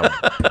said,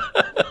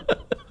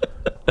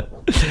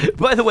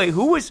 By the way,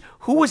 who was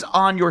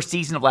on your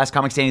season of Last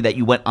Comic Standing that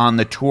you went on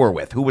the tour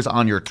with? Who was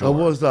on your tour? it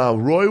was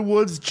Roy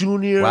Woods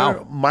Jr.,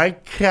 Wow.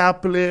 Mike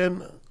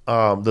Kaplan,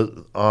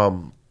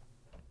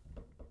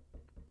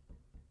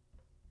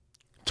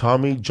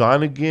 Tommy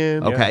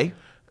Jonigan. Okay.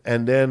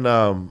 And then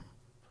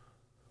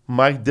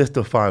Mike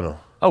DeStefano.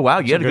 Oh, wow.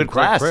 You had a good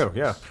class. Crew,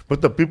 yeah.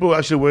 But the people who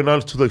actually went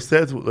on to the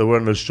sets that were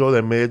on the show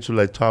that made it to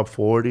like top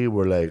 40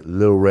 were like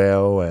Lil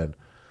Rel and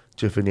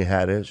Tiffany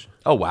Haddish.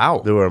 Oh, wow.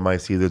 They were on my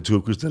season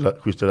too.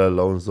 Cristela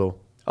Alonso.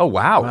 Oh,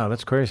 wow. Wow,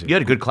 that's crazy. You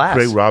had a good class.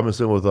 Craig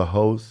Robinson was the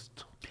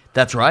host.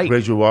 That's right.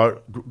 Greg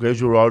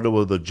Giraldo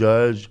was the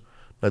judge.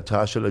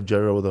 Natasha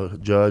Leggero was the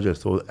judge. And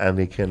so was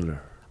Andy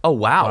Kindler. Oh,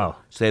 wow. Wow.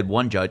 So they had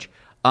one judge.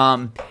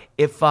 I'm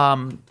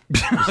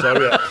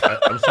sorry,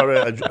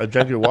 I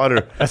drank your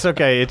water. That's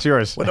okay. It's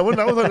yours. When I was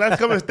on Last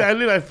Comic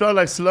Standing, I felt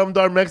like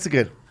Slumdog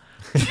Mexican.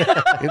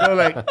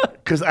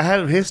 Because I had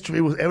a history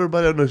with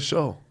everybody on the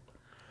show.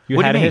 You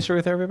What do had you a mean? history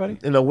with everybody?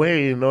 In a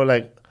way,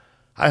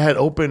 I had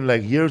opened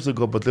like years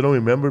ago, but they don't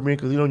remember me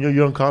because you're a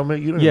young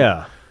comic. You don't.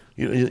 Yeah.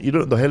 You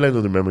don't. The headlines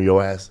don't remember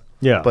your ass.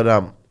 Yeah. But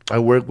I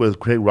worked with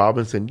Craig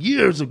Robinson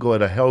years ago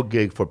at a hell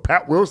gig for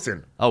Pat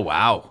Wilson Oh,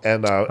 wow.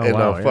 and wow,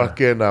 yeah.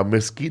 fucking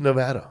Mesquite,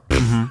 Nevada.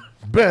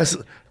 Best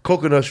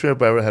coconut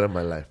shrimp I ever had in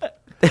my life.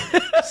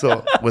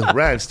 So with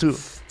ranch too.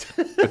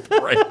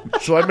 Right.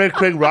 So I met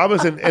Craig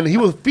Robinson, and he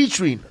was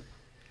featuring.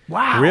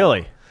 Wow.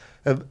 Really?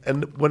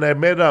 And when I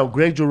met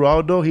Greg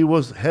Giraldo, he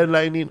was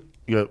headlining.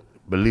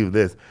 Believe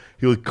this,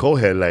 he was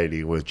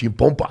co-headlining with Jim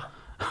Pompa.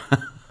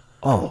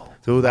 Oh.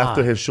 So it was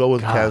after his show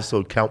was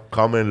canceled,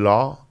 Common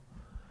Law.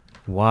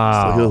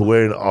 Wow. So he was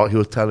wearing he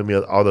was telling me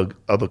all the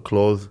other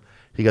clothes.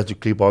 He got to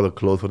keep all the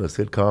clothes from the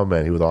sitcom,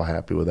 and he was all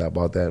happy with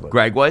about that. But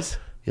Greg was?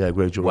 yeah,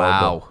 Greg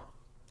Giraldo. Wow.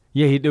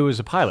 Yeah, it was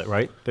a pilot,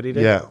 right? That he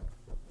did? Yeah. It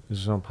was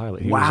his own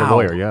pilot. He was Wow. a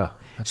lawyer, yeah.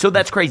 So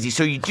that's crazy.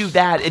 So you do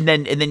that, and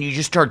then you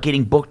just start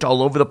getting booked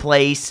all over the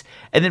place.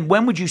 And then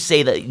when would you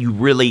say that you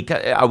really?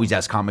 I always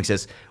ask comics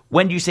this.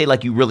 When do you say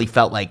like you really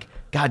felt like,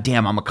 God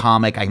damn, I'm a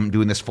comic. I'm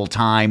doing this full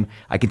time.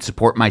 I can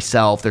support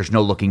myself. There's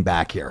no looking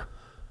back here.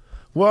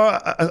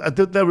 Well, I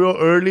did that real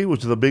early,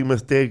 which is a big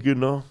mistake,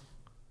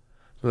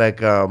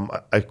 Like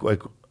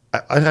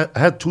I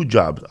had 2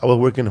 jobs. I was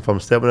working from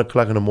 7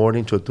 o'clock in the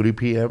morning to 3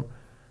 p.m.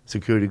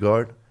 security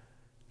guard.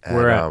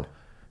 Where at?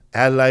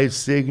 Allied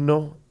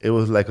Signal. It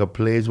was like a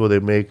place where they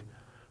make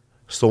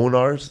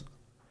sonars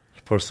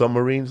for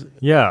submarines.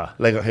 Yeah.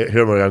 Like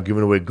here I'm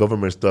giving away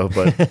government stuff,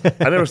 but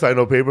I never signed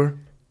no paper.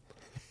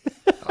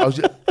 I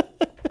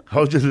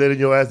was just letting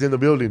your ass in the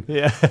building.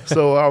 Yeah.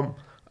 So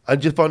I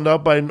just found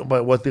out by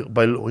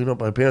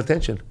paying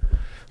attention.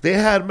 They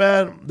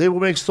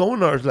would make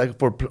sonars like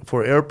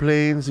for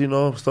airplanes,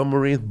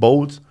 submarines,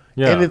 boats,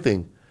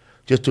 anything,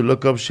 just to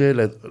look up shit.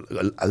 Like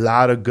a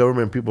lot of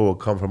government people will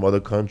come from other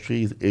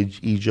countries,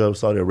 Egypt,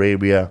 Saudi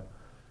Arabia.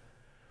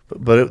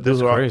 But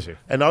That's crazy.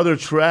 And other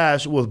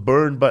trash was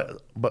burned,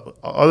 but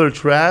other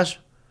trash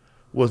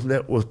was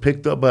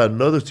picked up by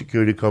another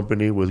security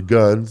company with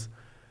guns,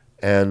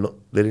 and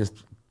they didn't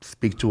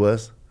speak to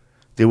us.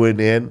 They went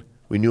in.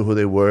 We knew who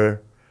they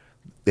were.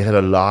 They had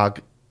a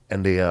lock,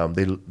 and they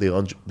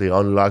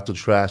unlocked the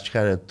trash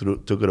can and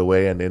took it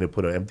away, and then they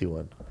put an empty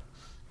one.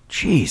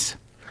 Jeez.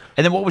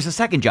 And then what was the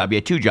second job? You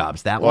had 2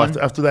 jobs. That Well, one?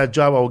 after that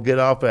job, I would get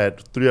off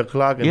at 3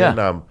 o'clock and Yeah.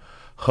 then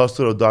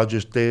hustle to Dodger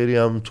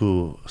Stadium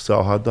to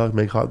sell hot dogs,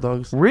 make hot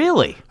dogs.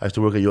 Really? I used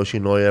to work at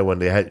Yoshinoya when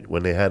they had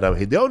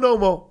Hideo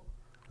Nomo.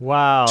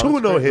 Wow. 2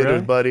 that's no great, hitters,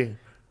 really? buddy.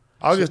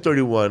 August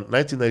 31,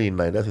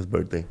 1999. That's his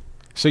birthday.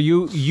 So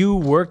you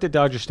worked at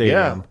Dodger Stadium,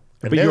 Yeah.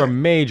 but And you're a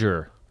then-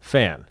 major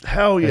fan.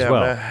 Hell as yeah,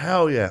 well. man.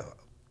 Hell yeah.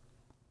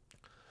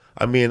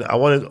 I mean, I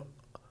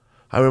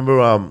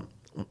remember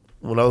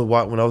when I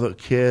was a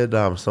kid,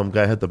 some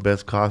guy had the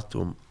best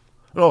costume.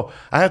 No,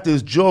 I had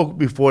this joke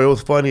before. It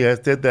was funny. I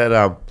said that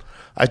I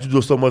used to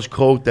do so much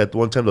coke that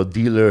one time the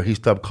dealer, he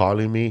stopped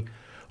calling me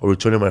or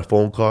returning my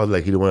phone calls.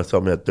 Like, he didn't want to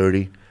sell me at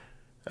 2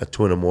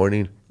 in the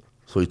morning.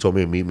 So he told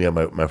me to meet me at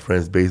my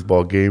friend's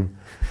baseball game.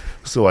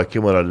 So I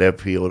came on a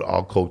left field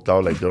all coked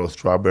out like Little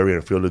Strawberry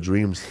and Field of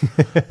Dreams.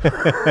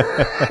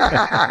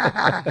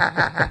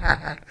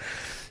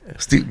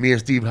 Me and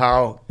Steve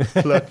Howe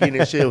plucking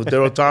and shit with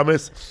Daryl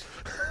Thomas.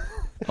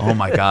 Oh,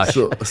 my gosh.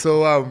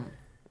 So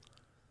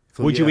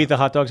Would you yeah. eat the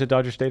hot dogs at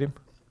Dodger Stadium?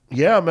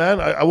 Yeah, man.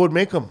 I would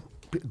make them.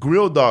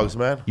 Grilled dogs,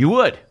 man. You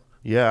would?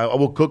 Yeah, I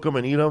would cook them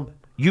and eat them.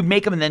 You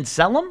make them and then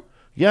sell them?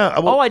 Yeah. I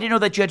would, Oh, I didn't know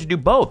that you had to do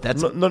both.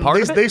 That's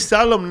part of it? they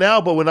sell them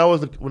now, but when I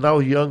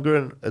was younger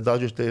and at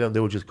Dodger Stadium, they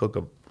would just cook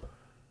them.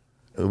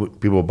 And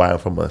people would buy them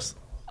from us.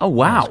 Oh,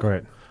 wow. That's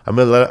great. I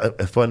met a lot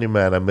of funny,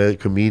 man. I met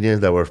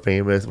comedians that were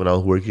famous when I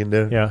was working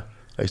there. Yeah.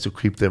 I used to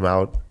creep them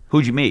out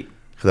Who'd you meet?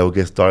 because I would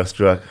get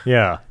starstruck.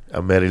 Yeah.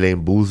 I met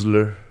Elaine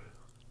Boozler.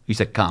 You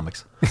said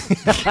comics.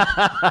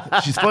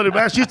 She's funny,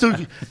 man. She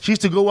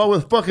used to go out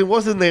with fucking,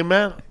 what's his name,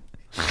 man?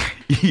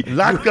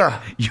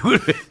 Latka.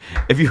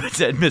 If you had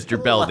said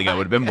Mr. Belding, I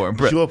would have been more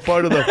impressed. She was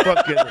part of the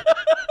fucking.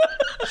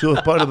 She was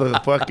part of the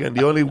fucking.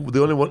 The only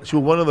one. She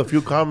was one of the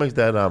few comics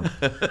that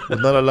was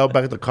not allowed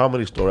back at the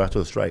Comedy Store after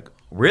the strike.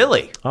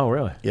 Really? Oh,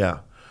 really? Yeah,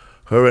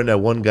 her and that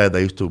one guy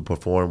that used to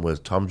perform was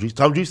Tom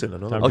Dreesen.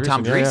 Another Oh, one.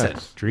 Tom Dreesen.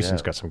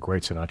 Dreesen's got some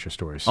great Sinatra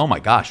stories. Oh, my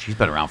gosh. He's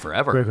been around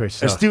forever. Great And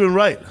stuff. Stephen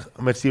Wright.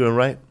 I met Stephen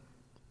Wright.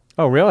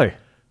 Oh, really?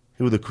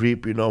 He was a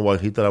creep, you know. Well,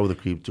 he thought I was a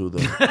creep too, though.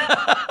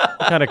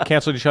 Kind of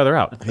canceled each other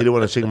out. He didn't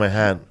want to shake my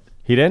hand.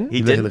 He didn't?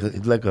 He did.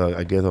 He's like a,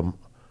 I guess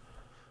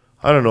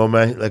I don't know,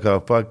 man. Like a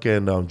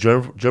fucking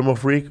germ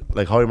freak,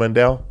 like Howie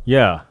Mandel.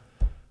 Yeah.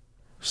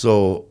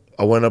 So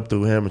I went up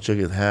to him and shook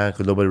his hand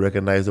because nobody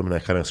recognized him, and I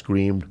kind of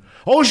screamed,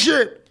 "Oh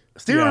shit,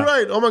 Stephen Yeah.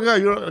 Wright! Oh my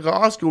god, you're like an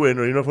Oscar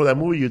winner, you know, for that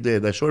movie you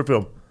did, that short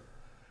film."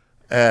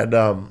 And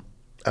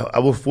I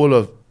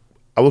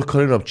was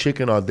cutting up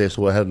chicken all day,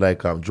 so I had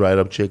like dried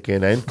up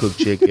chicken and cooked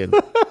chicken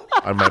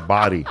on my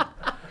body.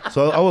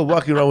 So I was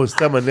walking around with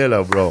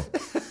salmonella, bro.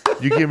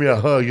 You give me a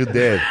hug, you're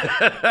dead.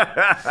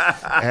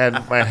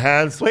 And my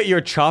hands. Wait,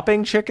 you're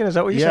chopping chicken? Is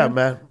that what you Yeah, said?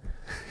 man.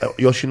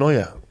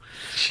 Yoshinoya.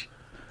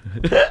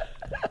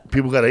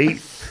 People gotta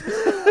eat.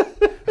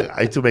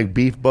 I used to make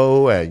beef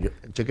bow and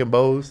chicken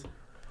bows.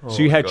 So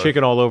you had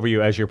chicken all over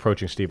you as you're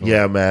approaching Stephen.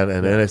 Yeah, man.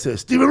 And then I said,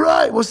 "Stephen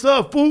Wright, what's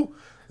up, fool?"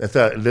 And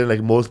then,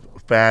 like most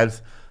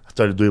fans, I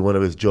started doing one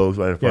of his jokes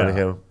right in front of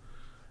Yeah. him.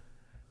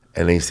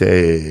 And they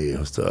say, "Hey,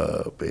 what's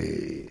up,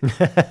 babe?"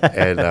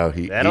 And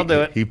That'll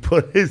do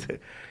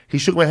it. He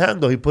shook my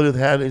hand though. He put his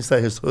hand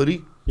inside his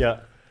hoodie, Yeah.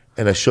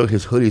 and I shook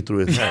his hoodie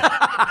through his hand.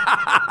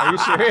 Are you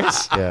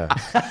serious? Yeah.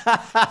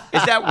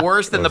 Is that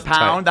worse than the That was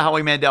pound, the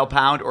Howie Mandel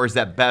pound, or is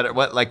that better?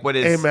 What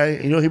is? Hey,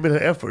 man, you know he made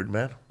an effort,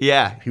 man.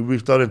 Yeah, He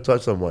reached out and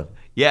touched someone.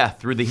 yeah,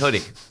 through the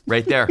hoodie,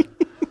 right there.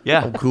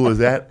 Yeah. How cool is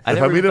that? I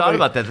never even thought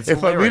about that. That's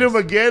if I meet hilarious. him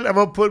again, I'm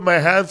gonna put my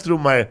hands through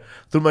my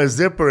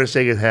zipper and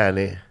shake his hand.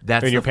 Eh?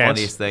 That's In the your pants?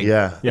 funniest thing.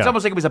 Yeah. It's Yeah.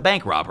 almost like he was a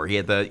bank robber. He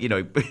had the,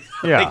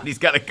 Yeah. like he's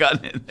got a gun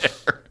in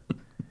there.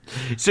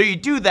 So you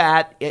do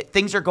that.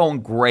 Things are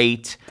going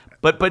great.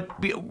 But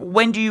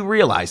when do you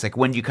realize, like,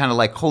 when do you kind of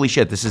like, holy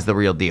shit, this is the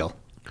real deal?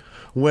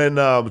 When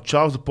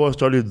child support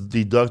started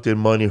deducting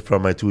money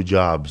from my 2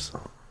 jobs.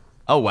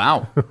 Oh,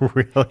 wow.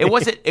 Really? It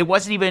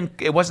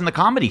wasn't the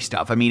comedy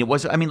stuff. I mean,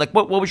 like,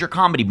 what was your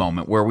comedy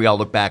moment where we all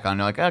look back on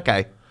and like,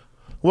 okay.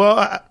 Well,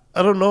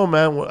 I don't know,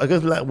 man. I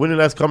guess winning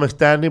last comic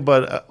standing,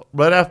 but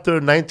right after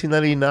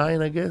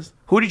 1999, I guess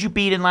Who did you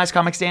beat in Last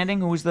Comic Standing?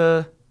 Who was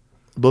those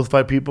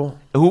 5 people.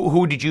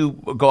 who did you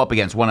go up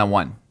against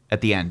one-on-one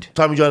at the end?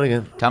 Tommy John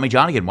again. Tommy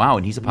Johnigan. Wow,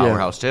 and he's a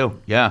powerhouse too.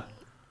 Yeah.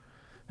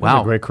 That's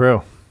Wow. a great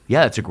crew.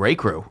 Yeah, it's a great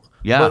crew.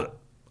 Yeah. But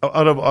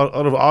out of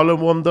all of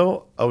them,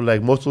 though, I was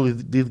like most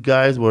of these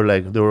guys were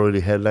like they were already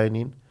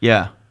headlining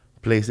yeah.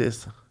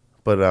 places,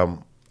 but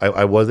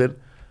I wasn't.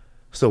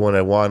 So when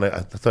I won, I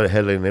started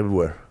headlining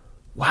everywhere.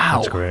 Wow.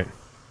 That's great.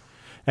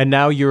 And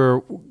now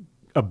you're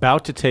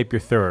about to tape your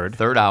third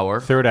Third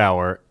hour.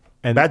 hour,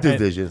 and Bad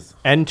decisions.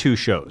 and 2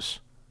 shows.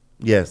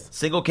 Yes,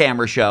 Single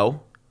camera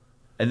show.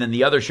 And then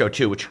the other show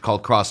too, which is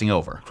called Crossing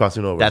Over.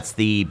 Crossing Over. That's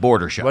the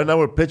border show. Right now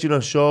we're pitching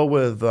a show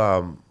with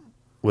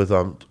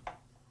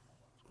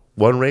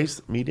One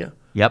Race Media,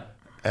 Yep.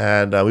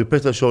 and we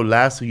pitched a show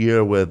last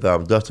year with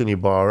Dustin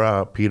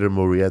Ibarra, Peter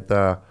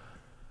Murrieta,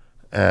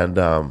 and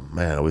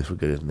man, I always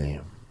forget his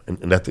name.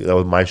 And that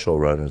was my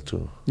showrunner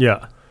too.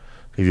 Yeah.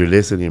 If you're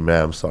listening,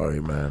 man, I'm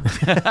sorry, man.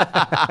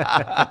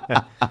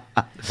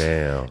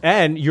 Damn.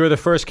 And you're the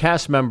first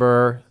cast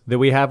member that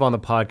we have on the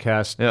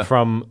podcast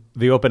from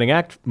the opening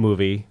act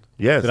movie.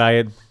 Yes. That I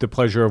had the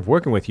pleasure of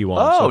working with you on.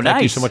 Oh, so thank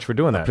you nice. so much for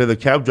doing that. Play the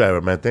cab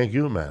driver, man. Thank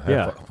you, man.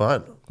 Yeah. Have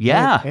fun.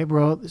 Yeah. Hey,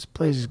 bro, this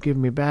place is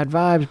giving me bad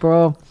vibes,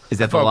 bro. Is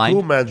that the Felt line?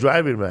 cool, man.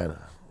 Driving, man.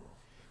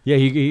 Yeah,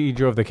 he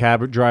drove the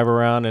cab driver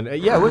around, and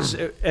it was.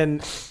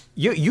 And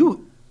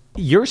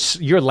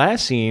your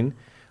last scene,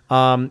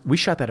 we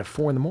shot that at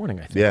 4 a.m, I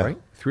think, Yeah.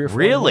 right? 3 or 4.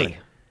 Really?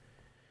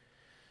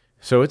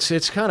 So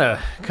it's kind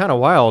of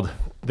wild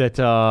that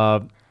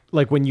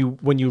like when you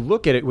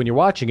look at it when you're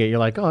watching it, you're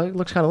like, oh, it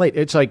looks kind of late.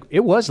 It's like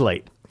it was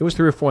late. It was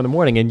 3 or 4 in the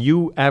morning, and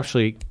you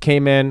actually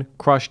came in,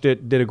 crushed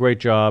it, did a great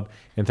job,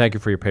 and thank you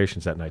for your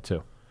patience that night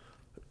too.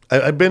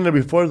 I've been there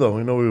before, though.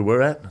 You know where we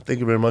were at? Thank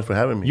you very much for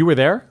having me. You were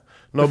there?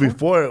 No,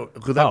 before,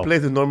 because that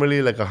place is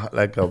normally like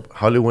a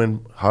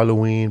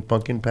Halloween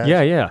pumpkin patch.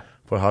 Yeah.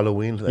 For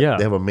Halloween. Like, Yeah.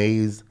 They have a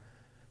maze.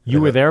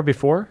 You were there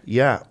before?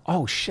 Yeah.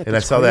 Oh, shit. And I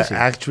saw that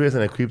actress,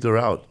 and I creeped her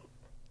out.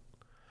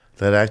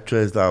 That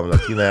actress,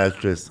 Latina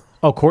actress.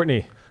 Oh,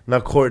 Courtney.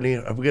 Not Courtney.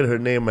 I forget her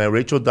name, man.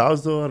 Rachel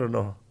Dawes, I don't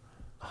know.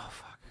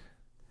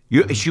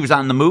 She was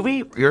on the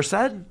movie, your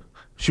set?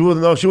 She was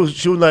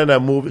not in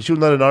that movie. She was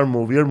not in our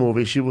movie, your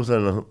movie. She was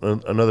in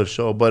another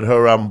show. But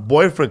her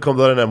boyfriend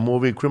comes out in that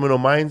movie, Criminal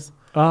Minds.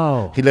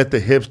 Oh. He let the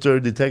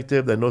hipster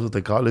detective that knows the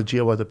psychology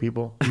about the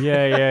people.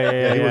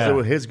 Yeah. He was there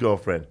with his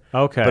girlfriend.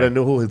 Okay. But I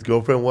knew who his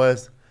girlfriend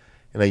was,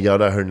 and I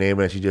yelled out her name,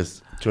 and she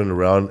just turned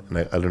around, and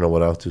I don't know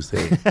what else to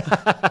say.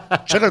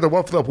 Check out the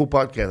One Flew Up Who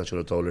podcast, I should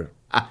have told her.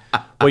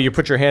 Well, you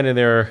put your hand in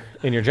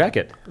your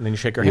jacket, and then you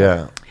shake her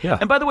hand. Yeah.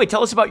 And by the way,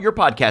 tell us about your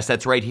podcast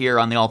that's right here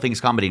on the All Things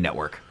Comedy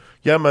Network.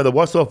 Yeah, man, the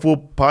What's Up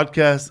Fool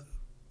podcast,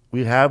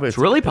 we have it. It's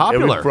really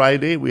popular. Every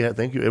Friday,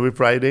 thank you, every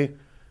Friday.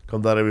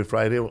 Comes out every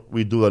Friday.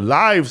 We do a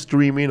live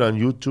streaming on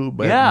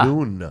YouTube at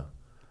noon.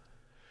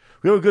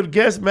 We have a good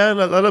guest, man.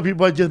 A lot of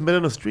people I just met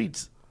in the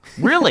streets.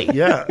 Really?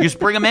 Yeah. You just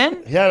bring them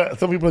in? Yeah,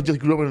 some people just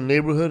grew up in the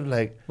neighborhood.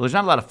 Like, Well, there's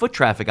not a lot of foot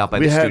traffic out by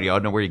the studio. I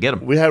don't know where you get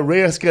them. we had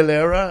Ray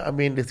Escalera. I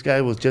mean, this guy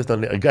was just a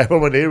guy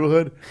from our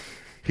neighborhood.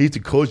 He used to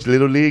coach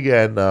Little League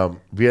and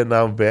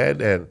Vietnam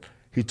vet, and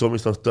he told me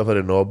some stuff I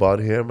didn't know about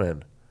him,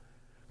 and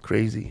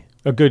crazy.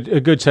 A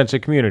good sense of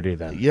community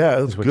then. Yeah,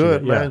 it was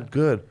good, man.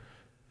 Good.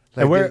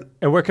 Like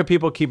And where can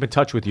people keep in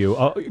touch with you?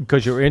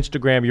 Because your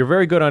Instagram, you're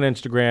very good on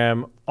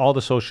Instagram, all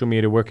the social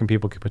media. Where can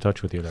people keep in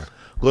touch with you there?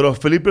 Go to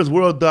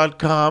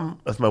felipesworld.com.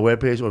 That's my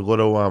webpage. Or go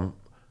to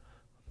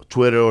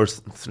Twitter or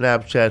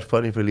Snapchat,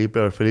 Funny Felipe,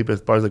 or Felipe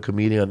Esparza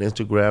Comedian on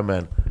Instagram,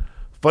 and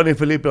Funny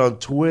Felipe on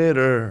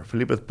Twitter,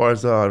 Felipe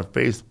Esparza on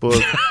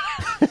Facebook.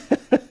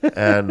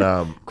 And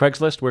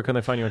Craigslist, where can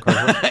they find you on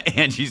Craigslist?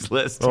 Angie's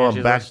List. on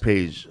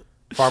Backpage.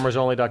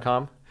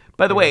 FarmersOnly.com.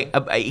 By the way,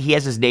 he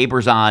has his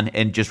neighbors on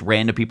and just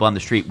random people on the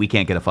street. We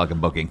can't get a fucking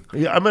booking.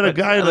 Yeah, I met a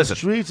guy in the listen.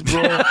 streets,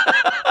 bro.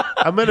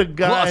 I met a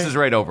guy. Gloss is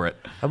right over it.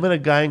 I met a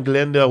guy in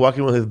Glendale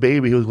walking with his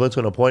baby. He was going to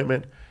an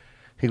appointment.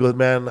 He goes,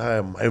 man,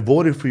 I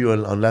voted for you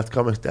on Last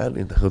Comic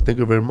Standing. So thank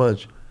you very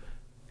much.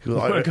 He goes,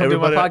 Want to come do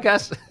my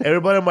podcast?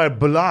 Everybody on my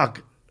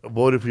block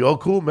voted for you. Oh,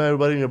 cool, man.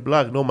 Everybody in your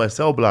block. No, my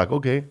cell block.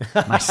 Okay.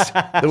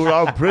 They were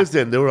all in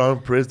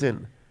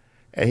prison.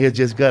 And he had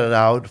just gotten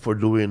out for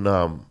doing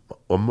a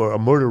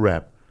murder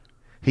rap.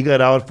 He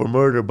got out for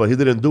murder, but he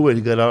didn't do it.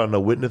 He got out on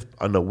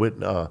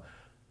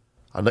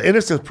the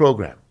innocence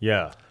program.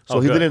 Yeah.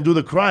 So he didn't do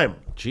the crime.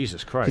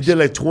 Jesus Christ. He did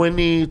like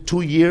 22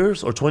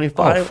 years or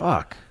 25. Oh,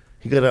 fuck.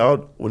 He got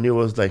out when he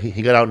was like,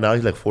 he got out now,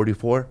 he's like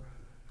 44.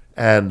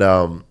 And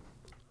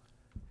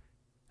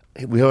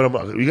we heard him,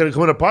 you got to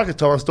come in the park and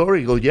tell our story.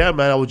 He goes, yeah,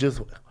 man, I went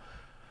to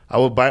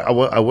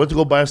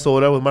go buy a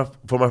soda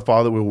for my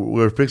father. We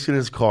were fixing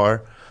his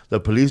car. The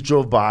police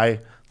drove by.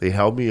 They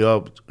held me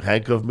up,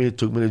 handcuffed me,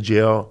 took me to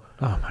jail.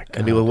 Oh, my God.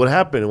 And he goes, what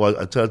happened? Well,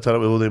 I tell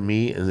him it wasn't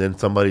me. And then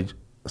somebody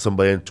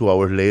 2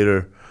 hours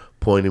later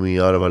pointed me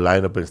out of a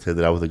lineup and said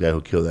that I was the guy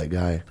who killed that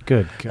guy.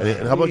 Good God.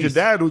 And how about your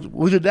dad?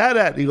 Who's your dad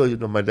at? He goes,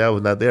 my dad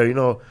was not there. He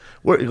goes,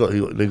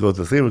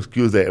 the same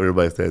excuse that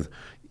everybody says.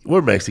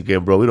 We're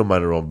Mexican, bro. We don't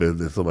mind our own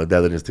business. So my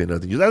dad didn't say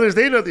nothing. Your dad didn't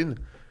say nothing.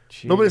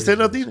 Nobody said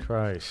nothing.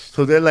 Christ.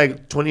 So then,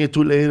 like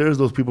 22 later,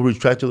 those people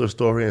retracted their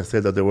story and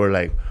said that they were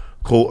like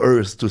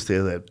coerced to say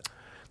that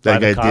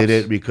guy did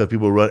it because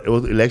people run. It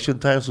was election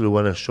time, so they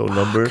want to show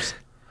numbers.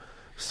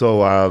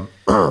 So,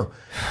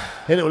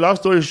 anyway, long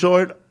story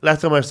short,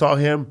 last time I saw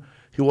him,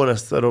 he won a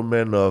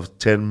settlement of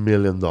 $10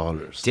 million.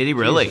 Did he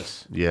really?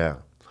 Jesus. Yeah,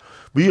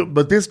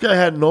 but this guy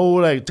had no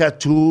like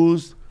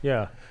tattoos.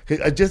 Yeah.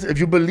 If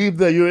you believe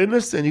that you're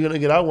innocent, you're gonna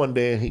get out one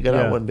day. And he got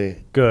out one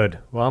day. Good.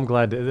 Well, I'm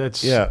glad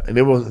that's. Yeah, and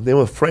his name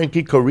was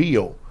Frankie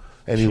Carrillo,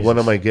 and he's one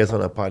of my guests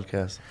on that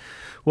podcast.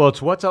 Well,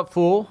 it's What's Up,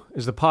 Fool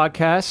is the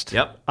podcast.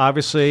 Yep.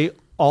 Obviously,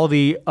 all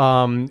the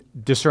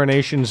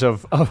discernations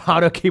of how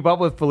to keep up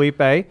with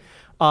Felipe.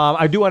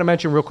 I do want to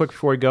mention real quick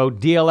before we go,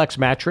 DLX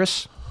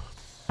Mattress,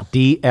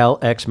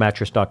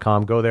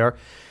 DLXmattress.com. Go there.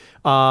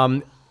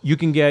 you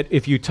can get,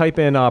 if you type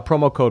in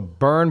promo code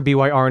BYRN,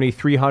 BYRNE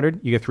 300,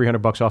 you get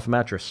 $300 off a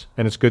mattress.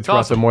 And it's good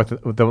throughout awesome.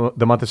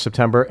 the month of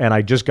September. And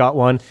I just got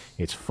one.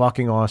 It's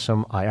fucking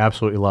awesome. I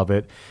absolutely love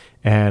it.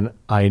 And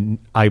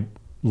I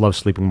love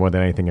sleeping more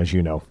than anything, as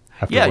you know.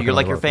 Yeah, you're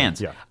like your fans.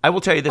 Yeah. I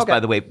will tell you this, Okay. by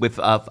the way. With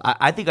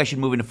I think I should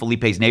move into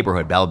Felipe's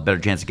neighborhood. But I'll have a better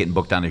chance of getting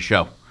booked on his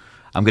show.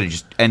 I'm going to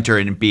just enter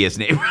in and be his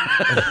neighbor.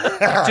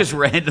 Just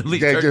randomly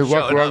start just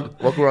showing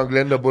up. walk around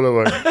Glendale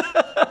Boulevard.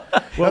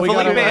 Well, we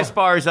Felipe got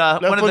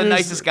Esparza, one of the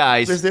nicest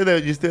guys. You stay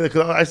there.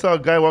 'Cause I saw a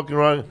guy walking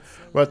around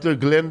right through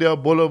Glendale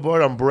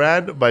Boulevard on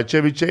Brand by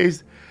Chevy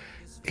Chase.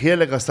 He had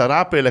like a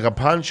sarape, like a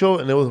poncho,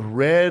 and it was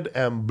red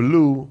and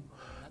blue.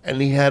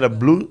 And he had a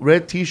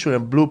red T-shirt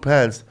and blue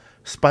pants.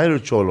 Spider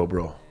Cholo,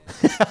 bro.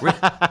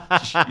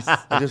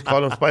 I just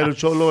call him Spider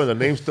Cholo, and the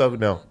name stuck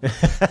now.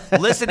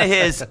 Listen to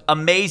his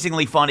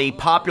amazingly funny,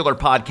 popular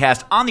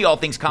podcast on the All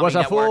Things Comedy What's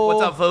up, Network. fool?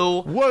 What's up,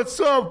 fool? What's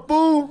up,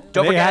 boo?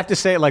 Don't You forget, have to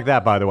say it like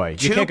that, by the way.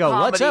 You can't go,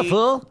 what's up,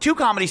 fool? 2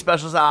 comedy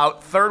specials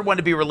out. 3rd one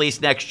to be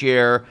released next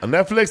year. On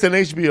Netflix and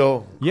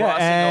HBO. Yeah,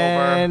 Crossing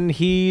and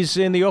he's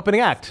in the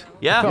opening act.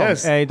 Yeah.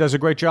 Yes. And he does a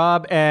great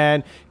job.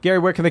 And Gary,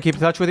 where can they keep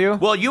in touch with you?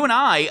 Well, you and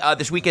I,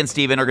 this weekend,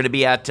 Steven, are going to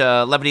be at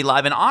Levity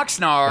Live in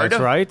Oxnard.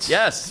 That's right.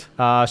 Yes.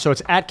 So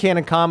it's at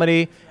Canon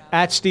Comedy,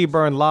 at Steve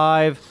Byrne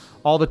Live,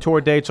 all the tour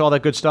dates, all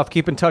that good stuff.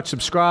 Keep in touch,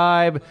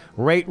 subscribe,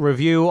 rate,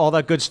 review, all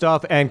that good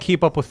stuff, and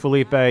keep up with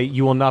Felipe.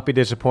 You will not be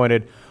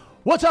disappointed.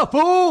 What's up,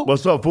 fool?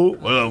 What's up, fool?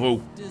 Well,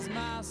 fool.